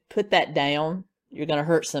 Jimmy, put that down. You're going to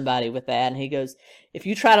hurt somebody with that. And he goes, if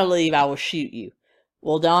you try to leave, I will shoot you.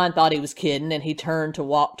 Well, Don thought he was kidding, and he turned to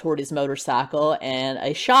walk toward his motorcycle, and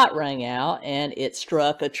a shot rang out, and it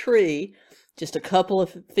struck a tree just a couple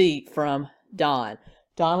of feet from Don.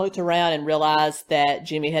 Don looked around and realized that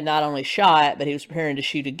Jimmy had not only shot, but he was preparing to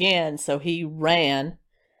shoot again, so he ran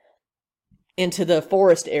into the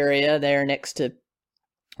forest area there next to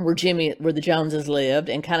where the Joneses lived,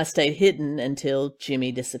 and kind of stayed hidden until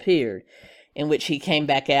Jimmy disappeared, in which he came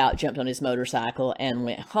back out, jumped on his motorcycle, and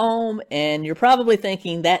went home. And you're probably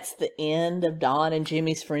thinking that's the end of Don and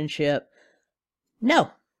Jimmy's friendship.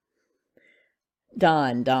 No.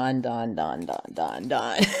 Don. If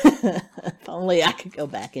only I could go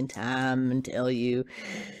back in time and tell you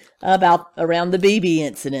about around the BB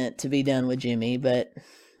incident to be done with Jimmy, but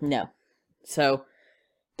no. So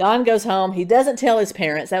Don goes home. He doesn't tell his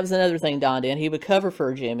parents. That was another thing Don did. He would cover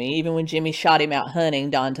for Jimmy. Even when Jimmy shot him out hunting,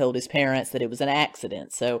 Don told his parents that it was an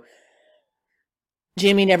accident. So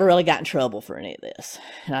Jimmy never really got in trouble for any of this.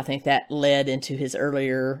 And I think that led into his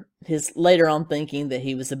later on thinking that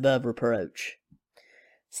he was above reproach.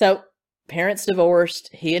 So parents divorced.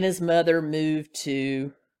 He and his mother moved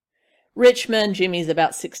to Richmond. Jimmy's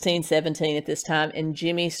about 16, 17 at this time. And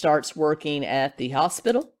Jimmy starts working at the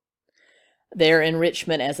hospital there in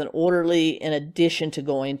Richmond as an orderly, in addition to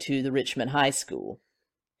going to the Richmond High School.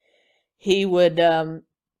 He would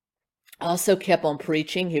also kept on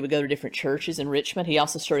preaching. He would go to different churches in Richmond. He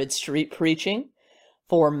also started street preaching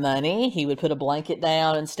for money. He would put a blanket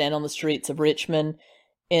down and stand on the streets of Richmond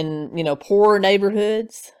in, poorer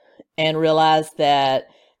neighborhoods, and realized that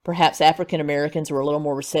perhaps African Americans were a little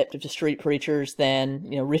more receptive to street preachers than,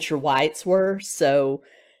 richer whites were. So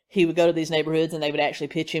he would go to these neighborhoods, and they would actually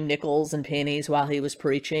pitch him nickels and pennies while he was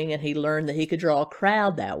preaching, and he learned that he could draw a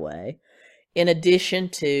crowd that way, in addition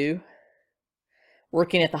to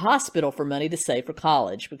working at the hospital for money to save for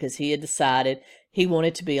college, because he had decided he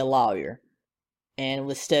wanted to be a lawyer and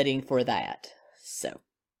was studying for that. So,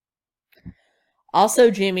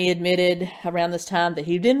 also Jimmy admitted around this time that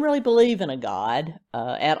he didn't really believe in a God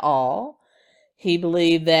at all. He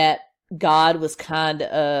believed that God was kind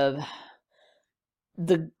of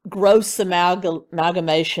the gross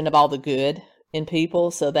amalgamation of all the good in people.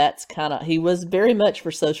 So that's he was very much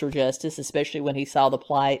for social justice, especially when he saw the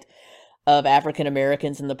plight of African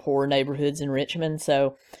Americans in the poor neighborhoods in Richmond.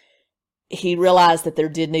 So he realized that there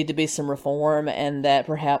did need to be some reform, and that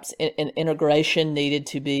perhaps integration needed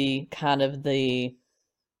to be kind of the,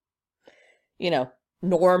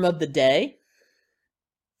 norm of the day.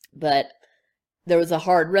 But there was a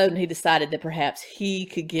hard road, and he decided that perhaps he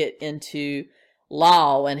could get into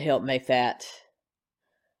law and help make that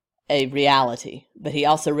a reality. But he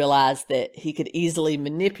also realized that he could easily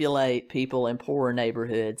manipulate people in poorer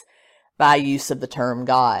neighborhoods by use of the term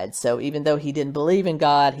God. So even though he didn't believe in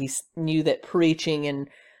God, he knew that preaching and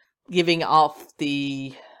giving off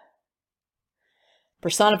the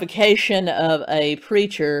personification of a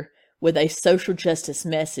preacher with a social justice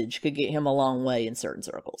message could get him a long way in certain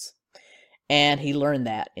circles. And he learned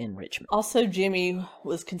that in Richmond. Also, Jimmy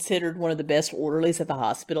was considered one of the best orderlies at the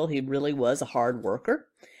hospital. He really was a hard worker.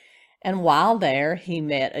 And while there, he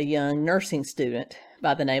met a young nursing student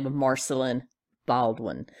by the name of Marceline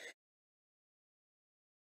Baldwin.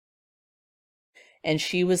 And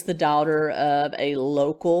she was the daughter of a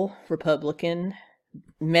local Republican,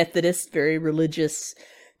 Methodist, very religious,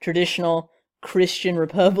 traditional Christian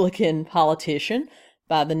Republican politician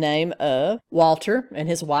by the name of Walter, and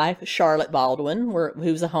his wife, Charlotte Baldwin,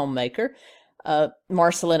 who was a homemaker.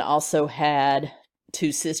 Marceline also had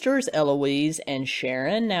two sisters, Eloise and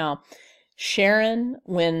Sharon. Now, Sharon,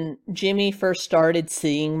 when Jimmy first started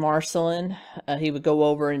seeing Marceline, he would go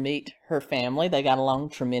over and meet her family. They got along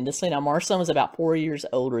tremendously. Now, Marceline was about 4 years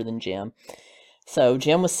older than Jim. So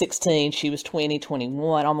Jim was 16, she was 20,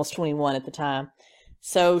 21, almost 21 at the time.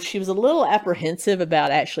 So she was a little apprehensive about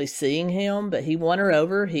actually seeing him, but he won her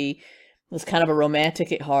over. He was kind of a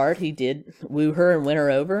romantic at heart. He did woo her and win her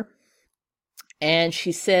over. And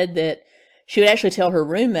she said that she would actually tell her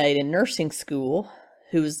roommate in nursing school,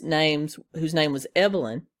 whose name was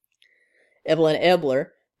Evelyn Ebler,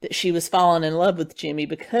 that she was falling in love with Jimmy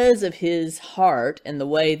because of his heart and the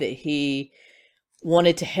way that he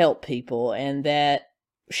wanted to help people, and that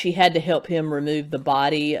she had to help him remove the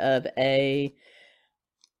body of a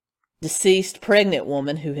deceased pregnant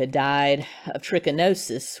woman who had died of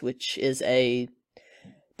trichinosis, which is a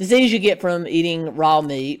disease you get from eating raw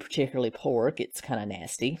meat, particularly pork. It's kind of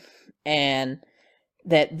nasty. And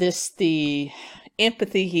that the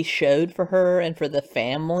empathy he showed for her and for the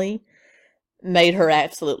family made her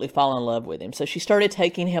absolutely fall in love with him. So she started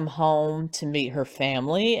taking him home to meet her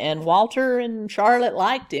family, and Walter and Charlotte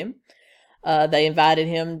liked him. They invited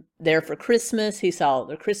him there for Christmas. He saw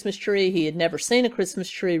the Christmas tree. He had never seen a Christmas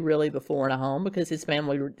tree really before in a home because his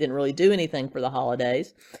family didn't really do anything for the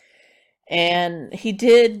holidays. And he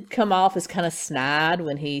did come off as kind of snide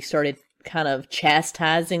when he started kind of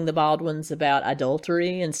chastising the Baldwins about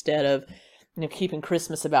adultery instead of, keeping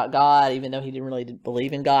Christmas about God, even though he didn't really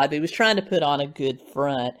believe in God. But he was trying to put on a good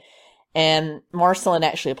front. And Marceline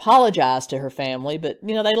actually apologized to her family, but,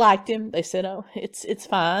 they liked him. They said, oh, it's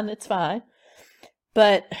fine, it's fine.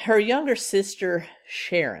 But her younger sister,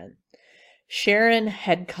 Sharon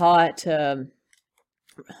had caught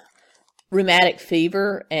rheumatic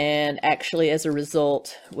fever, and actually, as a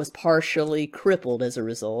result, was partially crippled as a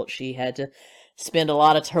result. She had to spend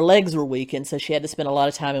her legs were weakened, so she had to spend a lot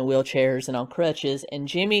of time in wheelchairs and on crutches, and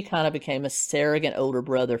Jimmy kind of became a surrogate older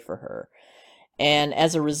brother for her. And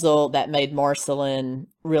as a result, that made Marceline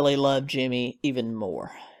really love Jimmy even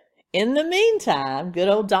more. In the meantime, good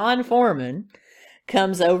old Don Foreman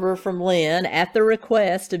comes over from Lynn at the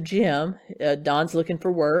request of Jim. Don's looking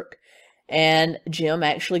for work, and Jim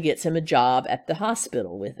actually gets him a job at the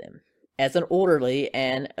hospital with him as an orderly,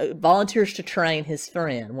 and volunteers to train his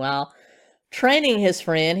friend. While training his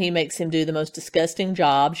friend, he makes him do the most disgusting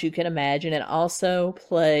jobs you can imagine, and also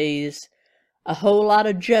plays a whole lot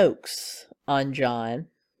of jokes on Don,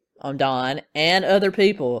 and other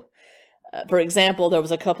people. For example, there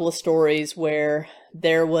was a couple of stories where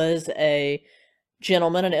there was an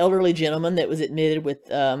elderly gentleman that was admitted with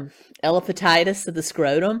elephantitis of the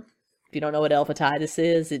scrotum. If you don't know what elephantitis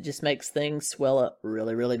is, it just makes things swell up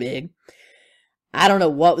really, really big. I don't know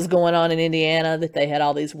what was going on in Indiana, that they had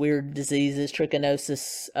all these weird diseases,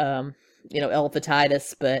 trichinosis,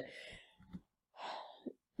 elephantitis, but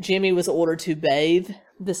Jimmy was ordered to bathe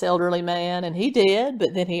this elderly man, and he did,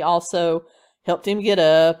 but then he also helped him get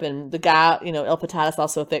up, and the guy, elephantitis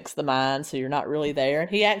also affects the mind, so you're not really there. And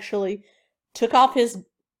he actually took off his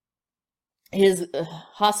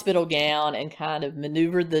hospital gown and kind of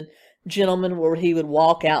maneuvered the gentleman where he would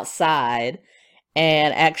walk outside,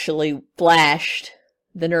 and actually flashed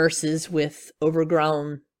the nurses with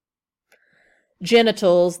overgrown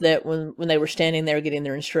genitals that when they were standing there getting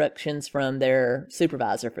their instructions from their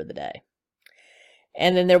supervisor for the day.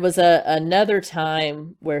 And then there was another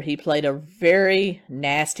time where he played a very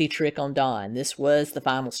nasty trick on Don. This was the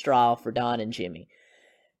final straw for Don and Jimmy.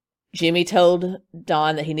 Jimmy told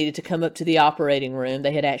Don that he needed to come up to the operating room.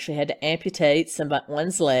 They had actually had to amputate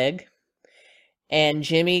one's leg. And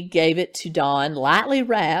Jimmy gave it to Don, lightly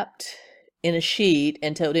wrapped in a sheet,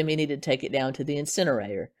 and told him he needed to take it down to the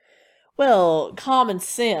incinerator. Well, common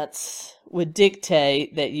sense would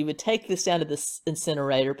dictate that you would take this down to the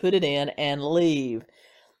incinerator, put it in, and leave.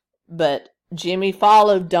 But Jimmy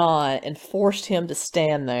followed Don and forced him to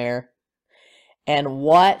stand there and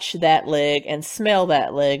watch that leg and smell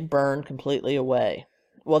that leg burn completely away.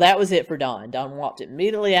 Well, that was it for Don. Don walked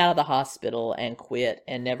immediately out of the hospital and quit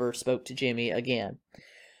and never spoke to Jimmy again.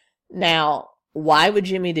 Now, why would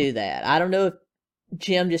Jimmy do that? I don't know if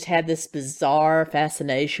Jim just had this bizarre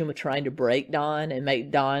fascination with trying to break Don and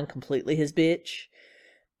make Don completely his bitch.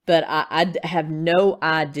 But I have no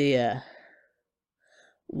idea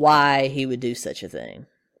why he would do such a thing.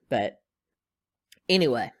 But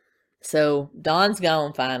anyway, so Don's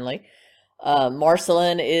gone finally.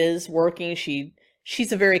 Marceline is working.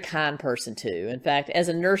 She's a very kind person too. In fact, as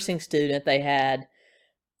a nursing student, they had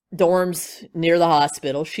dorms near the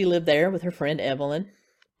hospital. She lived there with her friend Evelyn,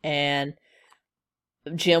 and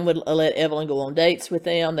Jim would let Evelyn go on dates with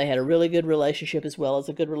them. They had a really good relationship as well as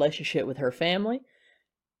a good relationship with her family.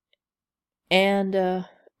 And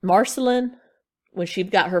Marceline, when she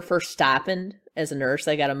got her first stipend as a nurse,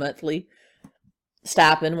 they got a monthly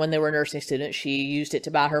stipend when they were nursing students. She used it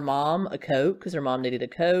to buy her mom a coat because her mom needed a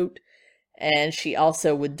coat. And she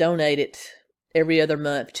also would donate it every other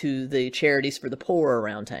month to the charities for the poor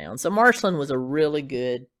around town. So Marceline was a really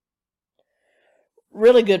good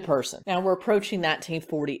person. Now we're approaching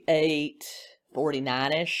 1948,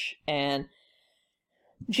 49-ish, and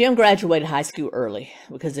Jim graduated high school early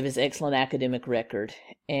because of his excellent academic record.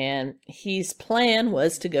 And his plan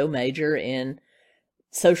was to go major in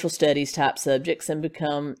social studies type subjects and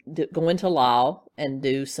go into law and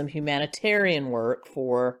do some humanitarian work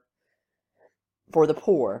for the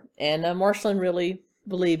poor. And Marceline really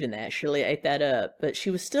believed in that. She really ate that up. But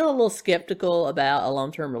she was still a little skeptical about a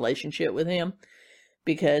long-term relationship with him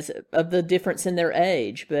because of the difference in their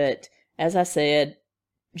age. But as I said,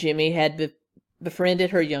 Jimmy had befriended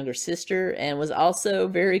her younger sister and was also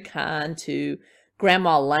very kind to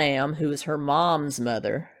Grandma Lamb, who was her mom's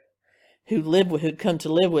mother, who'd come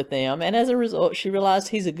to live with them. And as a result, she realized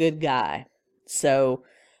he's a good guy. So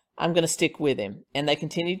I'm going to stick with him. And they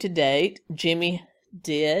continued to date. Jimmy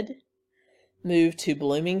did move to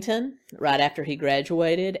Bloomington right after he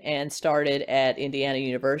graduated and started at Indiana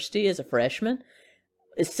University as a freshman.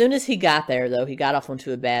 As soon as he got there, though, he got off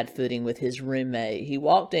onto a bad footing with his roommate. He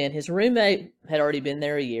walked in. His roommate had already been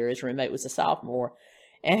there a year. His roommate was a sophomore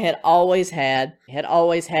and had always had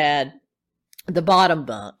the bottom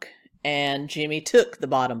bunk. And Jimmy took the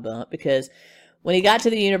bottom bunk because when he got to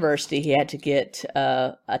the university, he had to get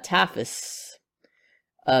a typhus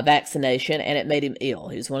vaccination, and it made him ill.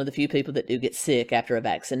 He was one of the few people that do get sick after a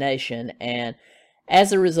vaccination. And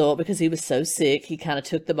as a result, because he was so sick, he kind of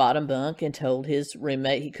took the bottom bunk and told his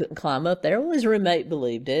roommate he couldn't climb up there. Well, his roommate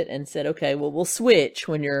believed it and said, okay, well, we'll switch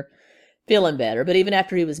when you're feeling better. But even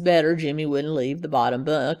after he was better, Jimmy wouldn't leave the bottom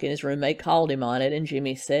bunk, and his roommate called him on it, and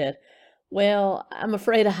Jimmy said, well, I'm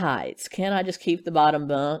afraid of heights. Can't I just keep the bottom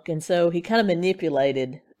bunk? And so he kind of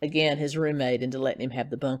manipulated, again, his roommate into letting him have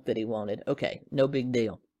the bunk that he wanted. Okay, no big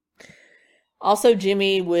deal. Also,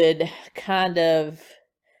 Jimmy would kind of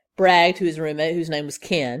brag to his roommate, whose name was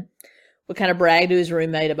Ken, would kind of brag to his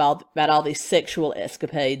roommate about all these sexual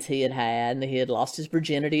escapades he had had, and that he had lost his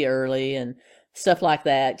virginity early and stuff like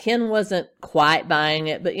that. Ken wasn't quite buying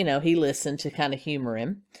it, but, he listened to kind of humor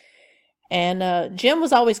him. And Jim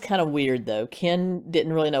was always kind of weird, though. Ken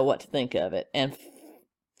didn't really know what to think of it. And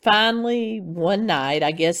finally, one night,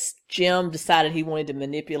 I guess Jim decided he wanted to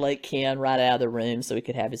manipulate Ken right out of the room so he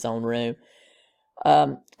could have his own room.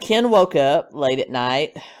 Ken woke up late at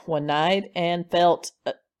night one night and felt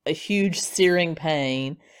a huge searing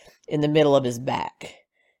pain in the middle of his back.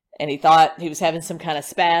 And he thought he was having some kind of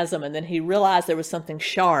spasm, and then he realized there was something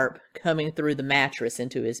sharp coming through the mattress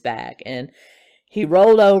into his back. And he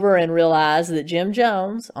rolled over and realized that Jim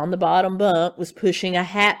Jones, on the bottom bunk, was pushing a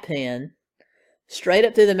hat pin straight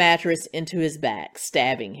up through the mattress into his back,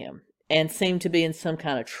 stabbing him, and seemed to be in some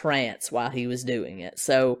kind of trance while he was doing it.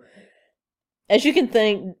 So, as you can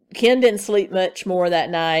think, Ken didn't sleep much more that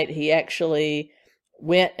night. He actually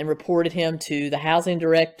went and reported him to the housing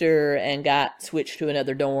director and got switched to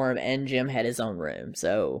another dorm, and Jim had his own room.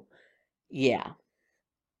 So, yeah.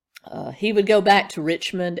 He would go back to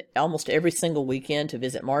Richmond almost every single weekend to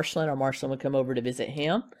visit Marceline, or Marceline would come over to visit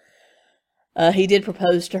him. He did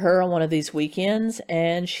propose to her on one of these weekends,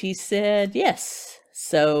 and she said yes.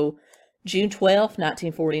 So, June 12th,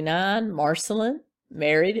 1949, Marceline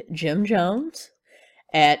married Jim Jones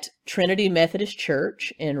at Trinity Methodist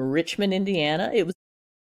Church in Richmond, Indiana. It was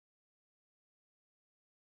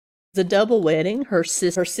a double wedding. Her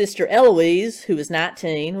sister Eloise, who was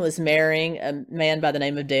 19, was marrying a man by the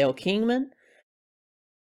name of Dale Kingman.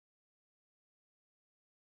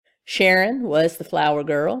 Sharon was the flower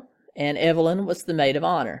girl, and Evelyn was the maid of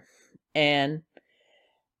honor. And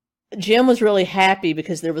Jim was really happy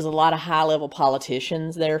because there was a lot of high-level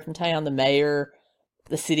politicians there from town, the mayor,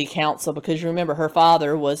 the city council, because you remember her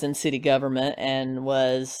father was in city government and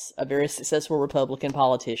was a very successful Republican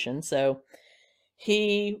politician. So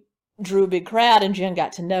he drew a big crowd, and Jim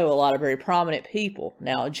got to know a lot of very prominent people.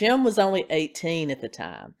 Now, Jim was only 18 at the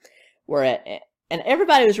time, and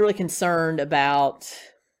everybody was really concerned about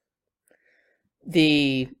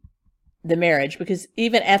the marriage, because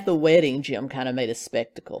even at the wedding, Jim kind of made a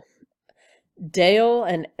spectacle. Dale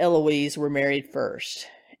and Eloise were married first,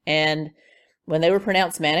 and when they were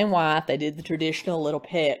pronounced man and wife, they did the traditional little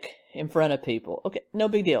peck in front of people. Okay, no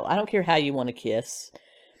big deal. I don't care how you want to kiss.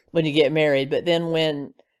 when you get married. But then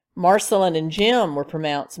when Marceline and Jim were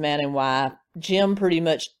pronounced man and wife, Jim pretty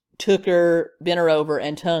much took her, bent her over,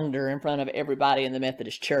 and tongued her in front of everybody in the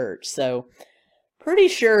Methodist church. So pretty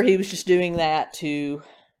sure he was just doing that to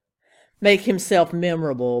make himself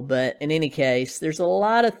memorable. But in any case, there's a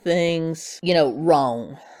lot of things,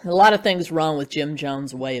 wrong. A lot of things wrong with Jim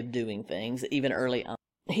Jones' way of doing things, even early on.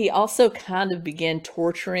 He also kind of began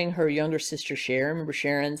torturing her younger sister, Sharon. Remember,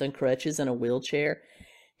 Sharon's on crutches in a wheelchair.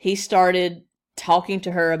 He started talking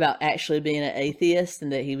to her about actually being an atheist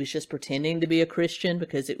and that he was just pretending to be a Christian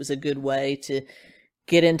because it was a good way to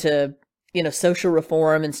get into, social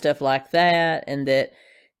reform and stuff like that. And that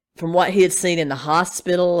from what he had seen in the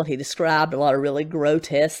hospital, he described a lot of really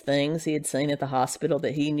grotesque things he had seen at the hospital,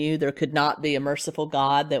 that he knew there could not be a merciful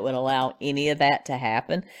God that would allow any of that to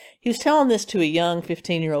happen. He was telling this to a young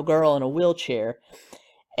 15-year-old girl in a wheelchair.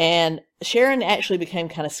 And Sharon actually became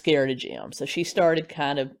kind of scared of Jim. So she started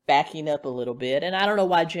kind of backing up a little bit. And I don't know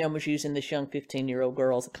why Jim was using this young 15-year-old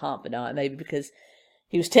girl as a confidant. Maybe because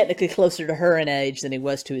he was technically closer to her in age than he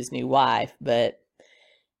was to his new wife. And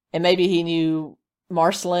maybe he knew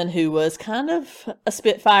Marceline, who was kind of a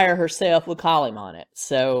spitfire herself, would call him on it.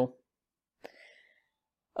 So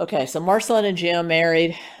Marceline and Jim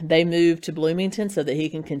married. They moved to Bloomington so that he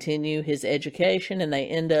can continue his education, and they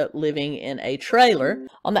end up living in a trailer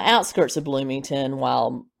on the outskirts of Bloomington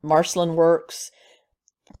while Marceline works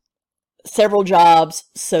several jobs,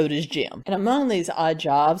 so does Jim. And among these odd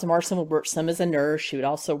jobs, Marceline would work some as a nurse. She would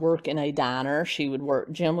also work in a diner. Jim would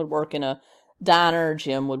work in a diner.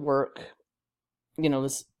 Jim would work,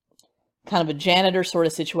 was kind of a janitor sort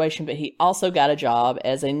of situation, but he also got a job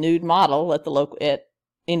as a nude model at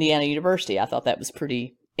Indiana University. I thought that was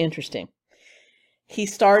pretty interesting. He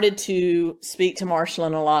started to speak to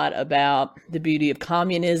Marceline a lot about the beauty of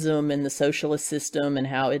communism and the socialist system and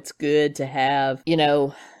how it's good to have,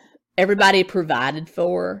 everybody provided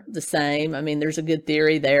for the same. I mean, there's a good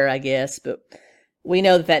theory there, I guess, but we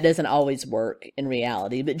know that doesn't always work in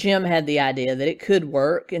reality. But Jim had the idea that it could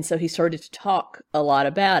work, and so he started to talk a lot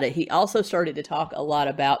about it. He also started to talk a lot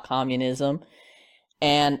about communism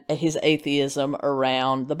and his atheism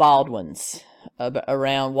around the Baldwins,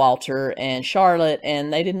 around Walter and Charlotte,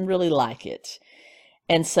 and they didn't really like it.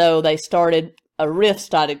 And so a rift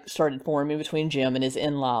started forming between Jim and his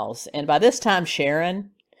in-laws. And by this time,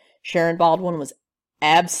 Sharon Baldwin was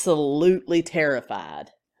absolutely terrified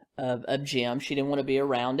of Jim. She didn't want to be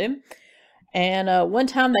around him. And one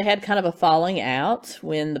time they had kind of a falling out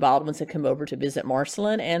when the Baldwins had come over to visit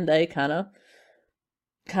Marceline, and they kind of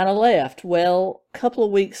left. Well, a couple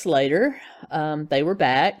of weeks later, they were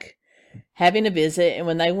back having a visit, and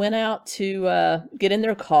when they went out to get in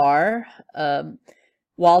their car,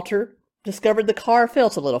 Walter discovered the car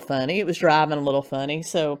felt a little funny. It was driving a little funny,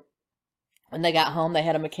 so when they got home, they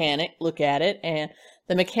had a mechanic look at it, and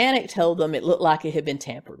the mechanic told them it looked like it had been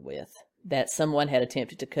tampered with, that someone had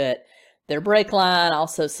attempted to cut their brake line.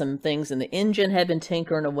 Also, some things in the engine had been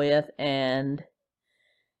tinkering with, and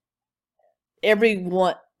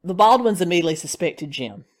the Baldwins immediately suspected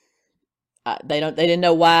Jim. They didn't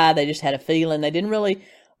know why. They just had a feeling. They didn't really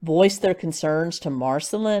voice their concerns to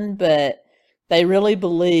Marceline, but they really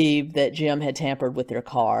believed that Jim had tampered with their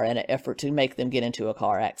car in an effort to make them get into a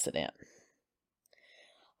car accident.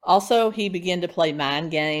 Also, he began to play mind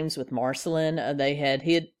games with Marceline.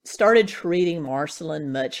 He had started treating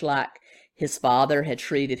Marceline much like his father had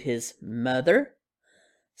treated his mother.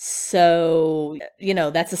 So,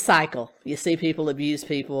 that's a cycle. You see people abuse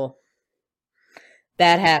people.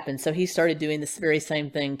 That happens. So he started doing this very same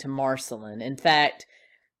thing to Marceline. In fact,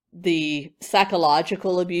 the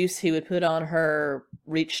psychological abuse he would put on her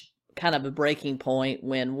reached kind of a breaking point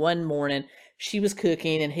when one morning she was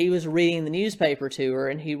cooking and he was reading the newspaper to her,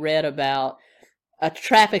 and he read about a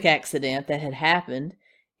traffic accident that had happened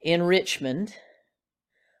in Richmond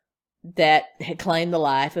that had claimed the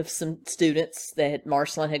life of some students that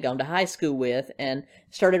Marceline had gone to high school with, and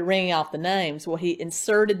started ringing off the names. Well, he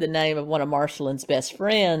inserted the name of one of Marceline's best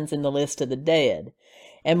friends in the list of the dead.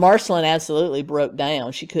 And Marceline absolutely broke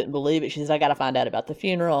down. She couldn't believe it. She says, I got to find out about the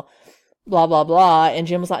funeral, blah, blah, blah. And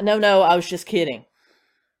Jim was like, no, I was just kidding.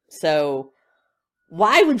 So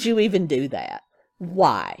why would you even do that?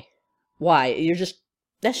 Why?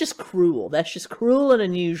 That's just cruel. That's just cruel and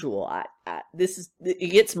unusual.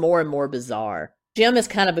 It gets more and more bizarre. Jim has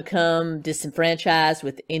kind of become disenfranchised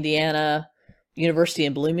with Indiana University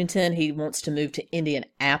in Bloomington. He wants to move to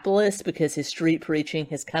Indianapolis because his street preaching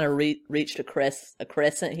has kind of reached a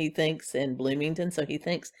crescent, he thinks, in Bloomington. So he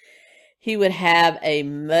thinks he would have a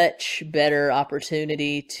much better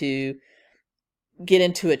opportunity to get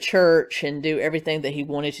into a church and do everything that he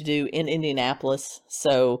wanted to do in Indianapolis.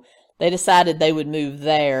 So they decided they would move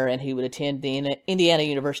there and he would attend the Indiana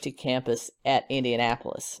University campus at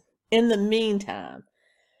Indianapolis. In the meantime,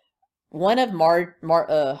 one of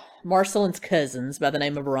Marcelin's cousins by the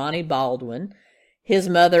name of Ronnie Baldwin, his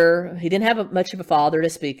mother, he didn't have much of a father to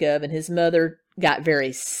speak of, and his mother got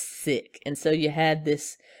very sick. And so you had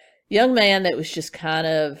this young man that was just kind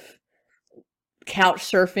of couch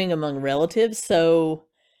surfing among relatives. So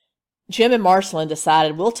Jim and Marcelin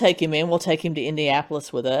decided, we'll take him in. We'll take him to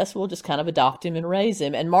Indianapolis with us. We'll just kind of adopt him and raise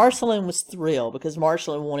him. And Marcelin was thrilled because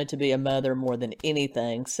Marcelin wanted to be a mother more than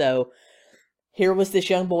anything. So here was this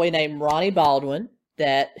young boy named Ronnie Baldwin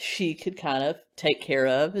that she could kind of take care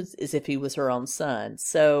of as if he was her own son.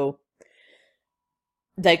 So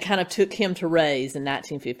they kind of took him to raise in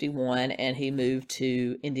 1951, and he moved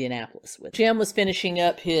to Indianapolis with Jim. Was finishing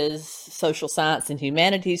up his social science and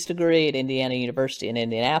humanities degree at Indiana University in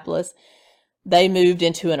Indianapolis. They moved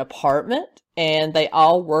into an apartment, and they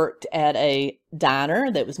all worked at a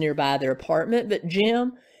diner that was nearby their apartment, but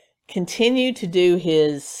Jim continued to do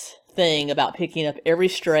his thing about picking up every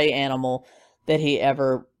stray animal that he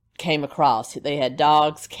ever came across. They had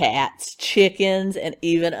dogs, cats, chickens, and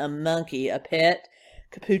even a monkey, a pet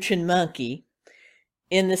capuchin monkey,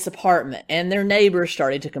 in this apartment. And their neighbors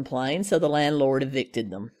started to complain, so the landlord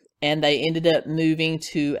evicted them. And they ended up moving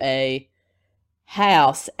to a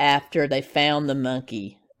house after they found the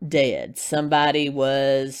monkey dead. Somebody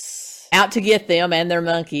was out to get them and their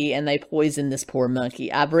monkey, and they poisoned this poor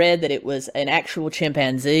monkey. I've read that it was an actual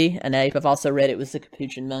chimpanzee, an ape. I've also read it was a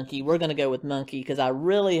capuchin monkey. We're going to go with monkey because I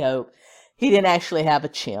really hope he didn't actually have a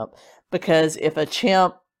chimp. Because if a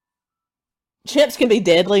chimps can be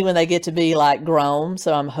deadly when they get to be like grown,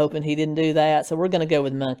 so I'm hoping he didn't do that. So we're going to go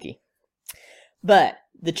with monkey. But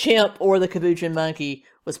the chimp or the capuchin monkey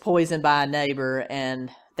was poisoned by a neighbor,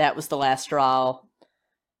 and that was the last straw.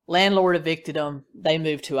 Landlord evicted them. They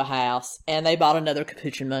moved to a house, and they bought another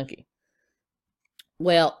capuchin monkey.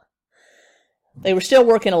 Well, they were still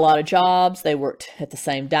working a lot of jobs. They worked at the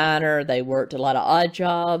same diner. They worked a lot of odd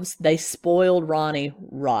jobs. They spoiled Ronnie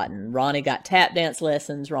rotten. Ronnie got tap dance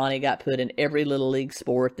lessons. Ronnie got put in every little league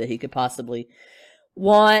sport that he could possibly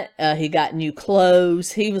want. He got new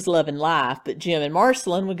clothes. He was loving life, but Jim and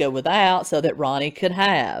Marcelin would go without so that Ronnie could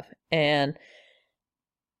have. And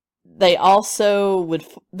they also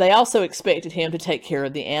expected him to take care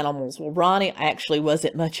of the animals. Well, Ronnie actually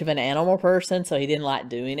wasn't much of an animal person, so he didn't like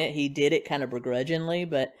doing it. He did it kind of begrudgingly,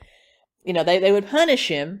 but they would punish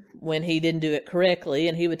him when he didn't do it correctly,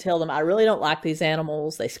 and he would tell them, I really don't like these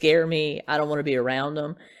animals. They scare me. I don't want to be around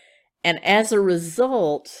them. And as a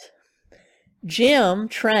result, Jim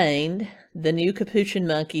trained the new capuchin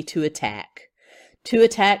monkey to attack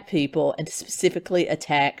people, and to specifically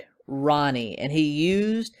attack Ronnie. And he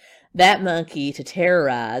used that monkey to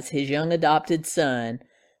terrorize his young adopted son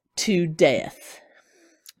to death.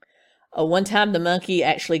 One time the monkey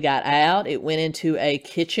actually got out. It went into a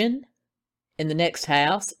kitchen in the next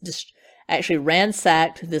house, just actually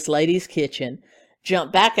ransacked this lady's kitchen,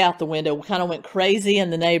 jumped back out the window, kind of went crazy in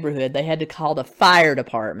the neighborhood. They had to call the fire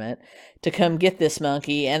department to come get this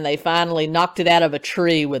monkey, and they finally knocked it out of a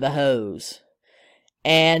tree with a hose.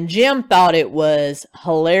 And Jim thought it was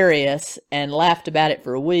hilarious and laughed about it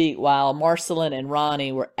for a week, while Marcelin and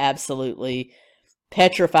Ronnie were absolutely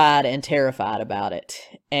petrified and terrified about it.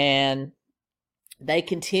 And he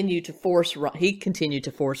continued to force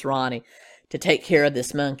Ronnie to take care of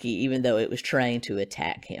this monkey, even though it was trained to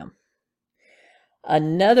attack him.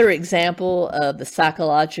 Another example of the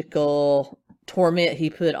psychological torment he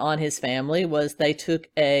put on his family was they took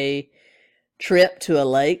a trip to a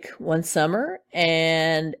lake one summer,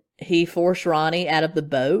 and he forced Ronnie out of the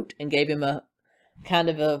boat and gave him a kind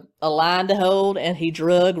of a line to hold, and he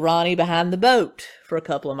drug Ronnie behind the boat for a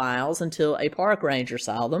couple of miles until a park ranger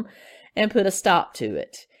saw them and put a stop to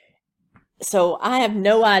it. So I have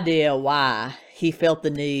no idea why he felt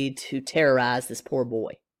the need to terrorize this poor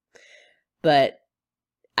boy, but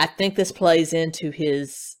I think this plays into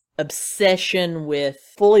his obsession with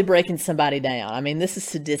fully breaking somebody down. I mean, this is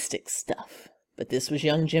sadistic stuff. But this was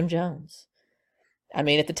young Jim Jones. I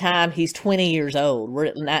mean, at the time, he's 20 years old. We're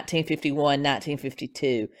at 1951,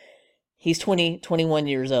 1952. He's 21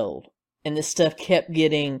 years old. And this stuff kept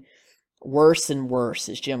getting worse and worse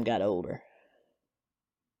as Jim got older.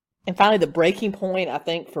 And finally, the breaking point, I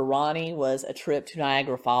think, for Ronnie was a trip to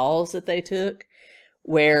Niagara Falls that they took,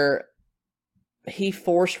 where he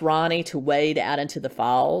forced Ronnie to wade out into the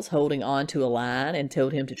falls, holding on to a line, and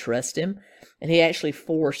told him to trust him. And he actually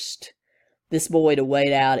forced this boy to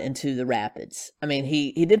wade out into the rapids. I mean,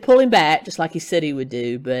 he did pull him back, just like he said he would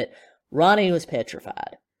do, but Ronnie was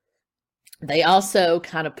petrified. They also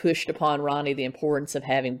kind of pushed upon Ronnie the importance of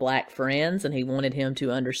having black friends, and he wanted him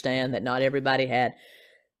to understand that not everybody had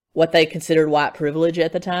what they considered white privilege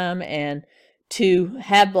at the time, and to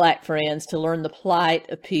have black friends, to learn the plight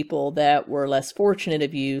of people that were less fortunate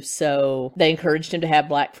of you. So they encouraged him to have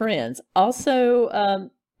black friends. Also,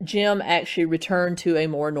 Jim actually returned to a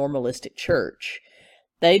more normalistic church.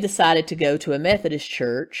 They decided to go to a Methodist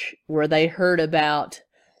church where they heard about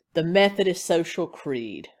the Methodist Social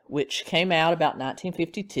Creed, which came out about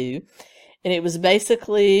 1952. And it was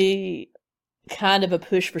basically kind of a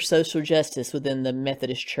push for social justice within the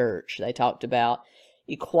Methodist Church. They talked about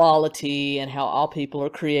equality and how all people are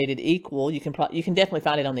created equal. You can definitely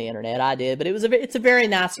find it on the internet. I did, but it's a very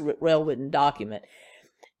nice, well-written document.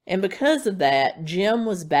 And because of that, Jim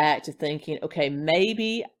was back to thinking, okay,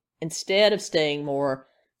 maybe instead of staying more,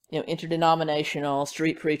 interdenominational,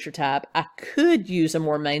 street preacher type, I could use a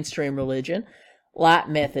more mainstream religion like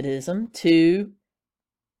Methodism to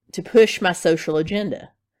push my social agenda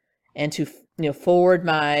and to forward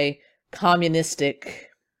my communistic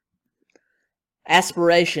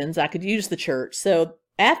aspirations. I could use the church. So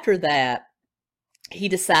after that, he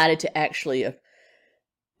decided to actually,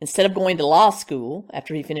 instead of going to law school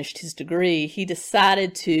after he finished his degree, he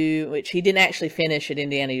decided to, which he didn't actually finish at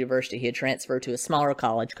Indiana University. He had transferred to a smaller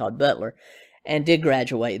college called Butler and did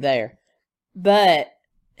graduate there. But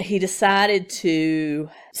he decided to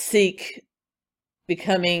seek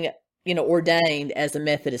becoming, ordained as a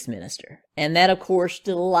Methodist minister. And that, of course,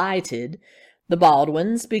 delighted the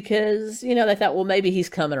Baldwins because, they thought, well, maybe he's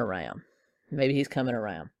coming around. Maybe he's coming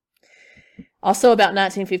around. Also, about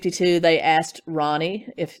 1952, they asked Ronnie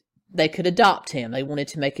if they could adopt him. They wanted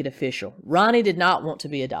to make it official. Ronnie did not want to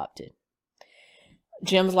be adopted.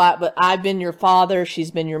 Jim's like, but I've been your father.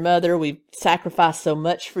 She's been your mother. We've sacrificed so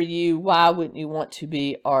much for you. Why wouldn't you want to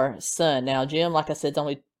be our son? Now, Jim, like I said, is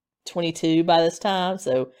only 22 by this time.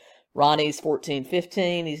 So Ronnie's 14,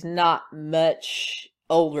 15. He's not much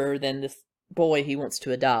older than this boy he wants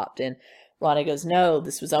to adopt. And Ronnie goes, no,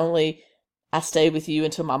 this was only, I stayed with you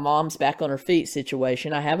until my mom's back on her feet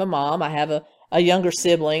situation. I have a mom. I have a younger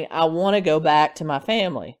sibling. I want to go back to my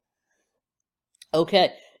family.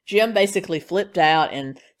 Okay. Jim basically flipped out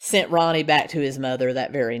and sent Ronnie back to his mother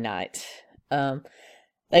that very night.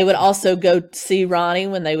 They would also go see Ronnie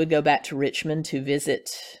when they would go back to Richmond to visit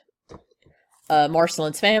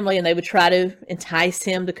Marcelin's family, and they would try to entice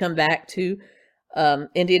him to come back to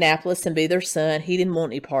Indianapolis and be their son. He didn't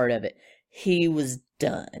want any part of it. He was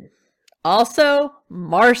done. Also,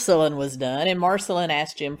 Marcelin was done, and Marcelin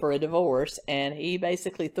asked Jim for a divorce, and he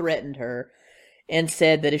basically threatened her and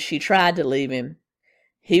said that if she tried to leave him,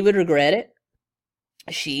 he would regret it.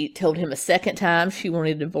 She told him a second time she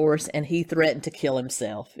wanted a divorce, and he threatened to kill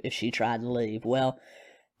himself if she tried to leave. Well,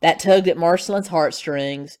 that tugged at Marcelin's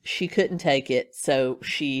heartstrings. She couldn't take it, so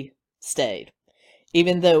she stayed.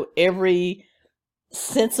 Even though every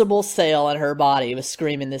sensible cell in her body was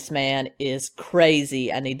screaming, this man is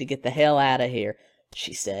crazy. I need to get the hell out of here.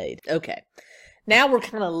 She stayed. Okay. Now we're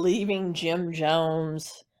kind of leaving Jim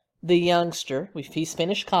Jones, the youngster. He's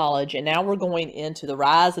finished college, and now we're going into the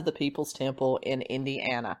rise of the People's Temple in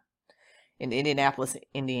Indiana, in Indianapolis,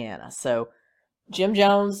 Indiana. So Jim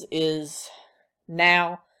Jones is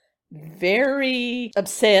now very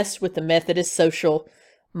obsessed with the Methodist social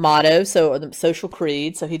motto, so the social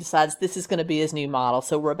creed. So he decides this is going to be his new model.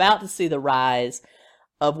 So we're about to see the rise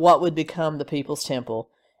of what would become the People's Temple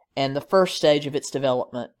and the first stage of its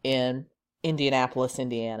development in Indianapolis,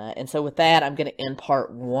 Indiana. And so with that, I'm going to end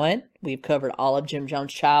part 1. We've covered all of Jim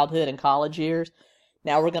Jones' childhood and college years.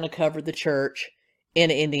 Now we're going to cover the church in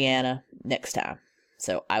Indiana next time.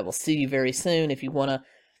 So I will see you very soon. If you want to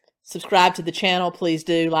subscribe to the channel, please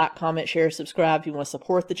do. Like, comment, share, subscribe. If you want to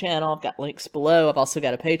support the channel, I've got links below. I've also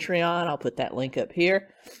got a Patreon. I'll put that link up here.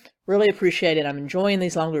 Really appreciate it. I'm enjoying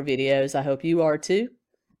these longer videos. I hope you are too.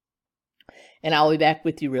 And I'll be back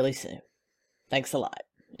with you really soon. Thanks a lot.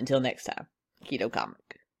 Until next time, Keto Comic.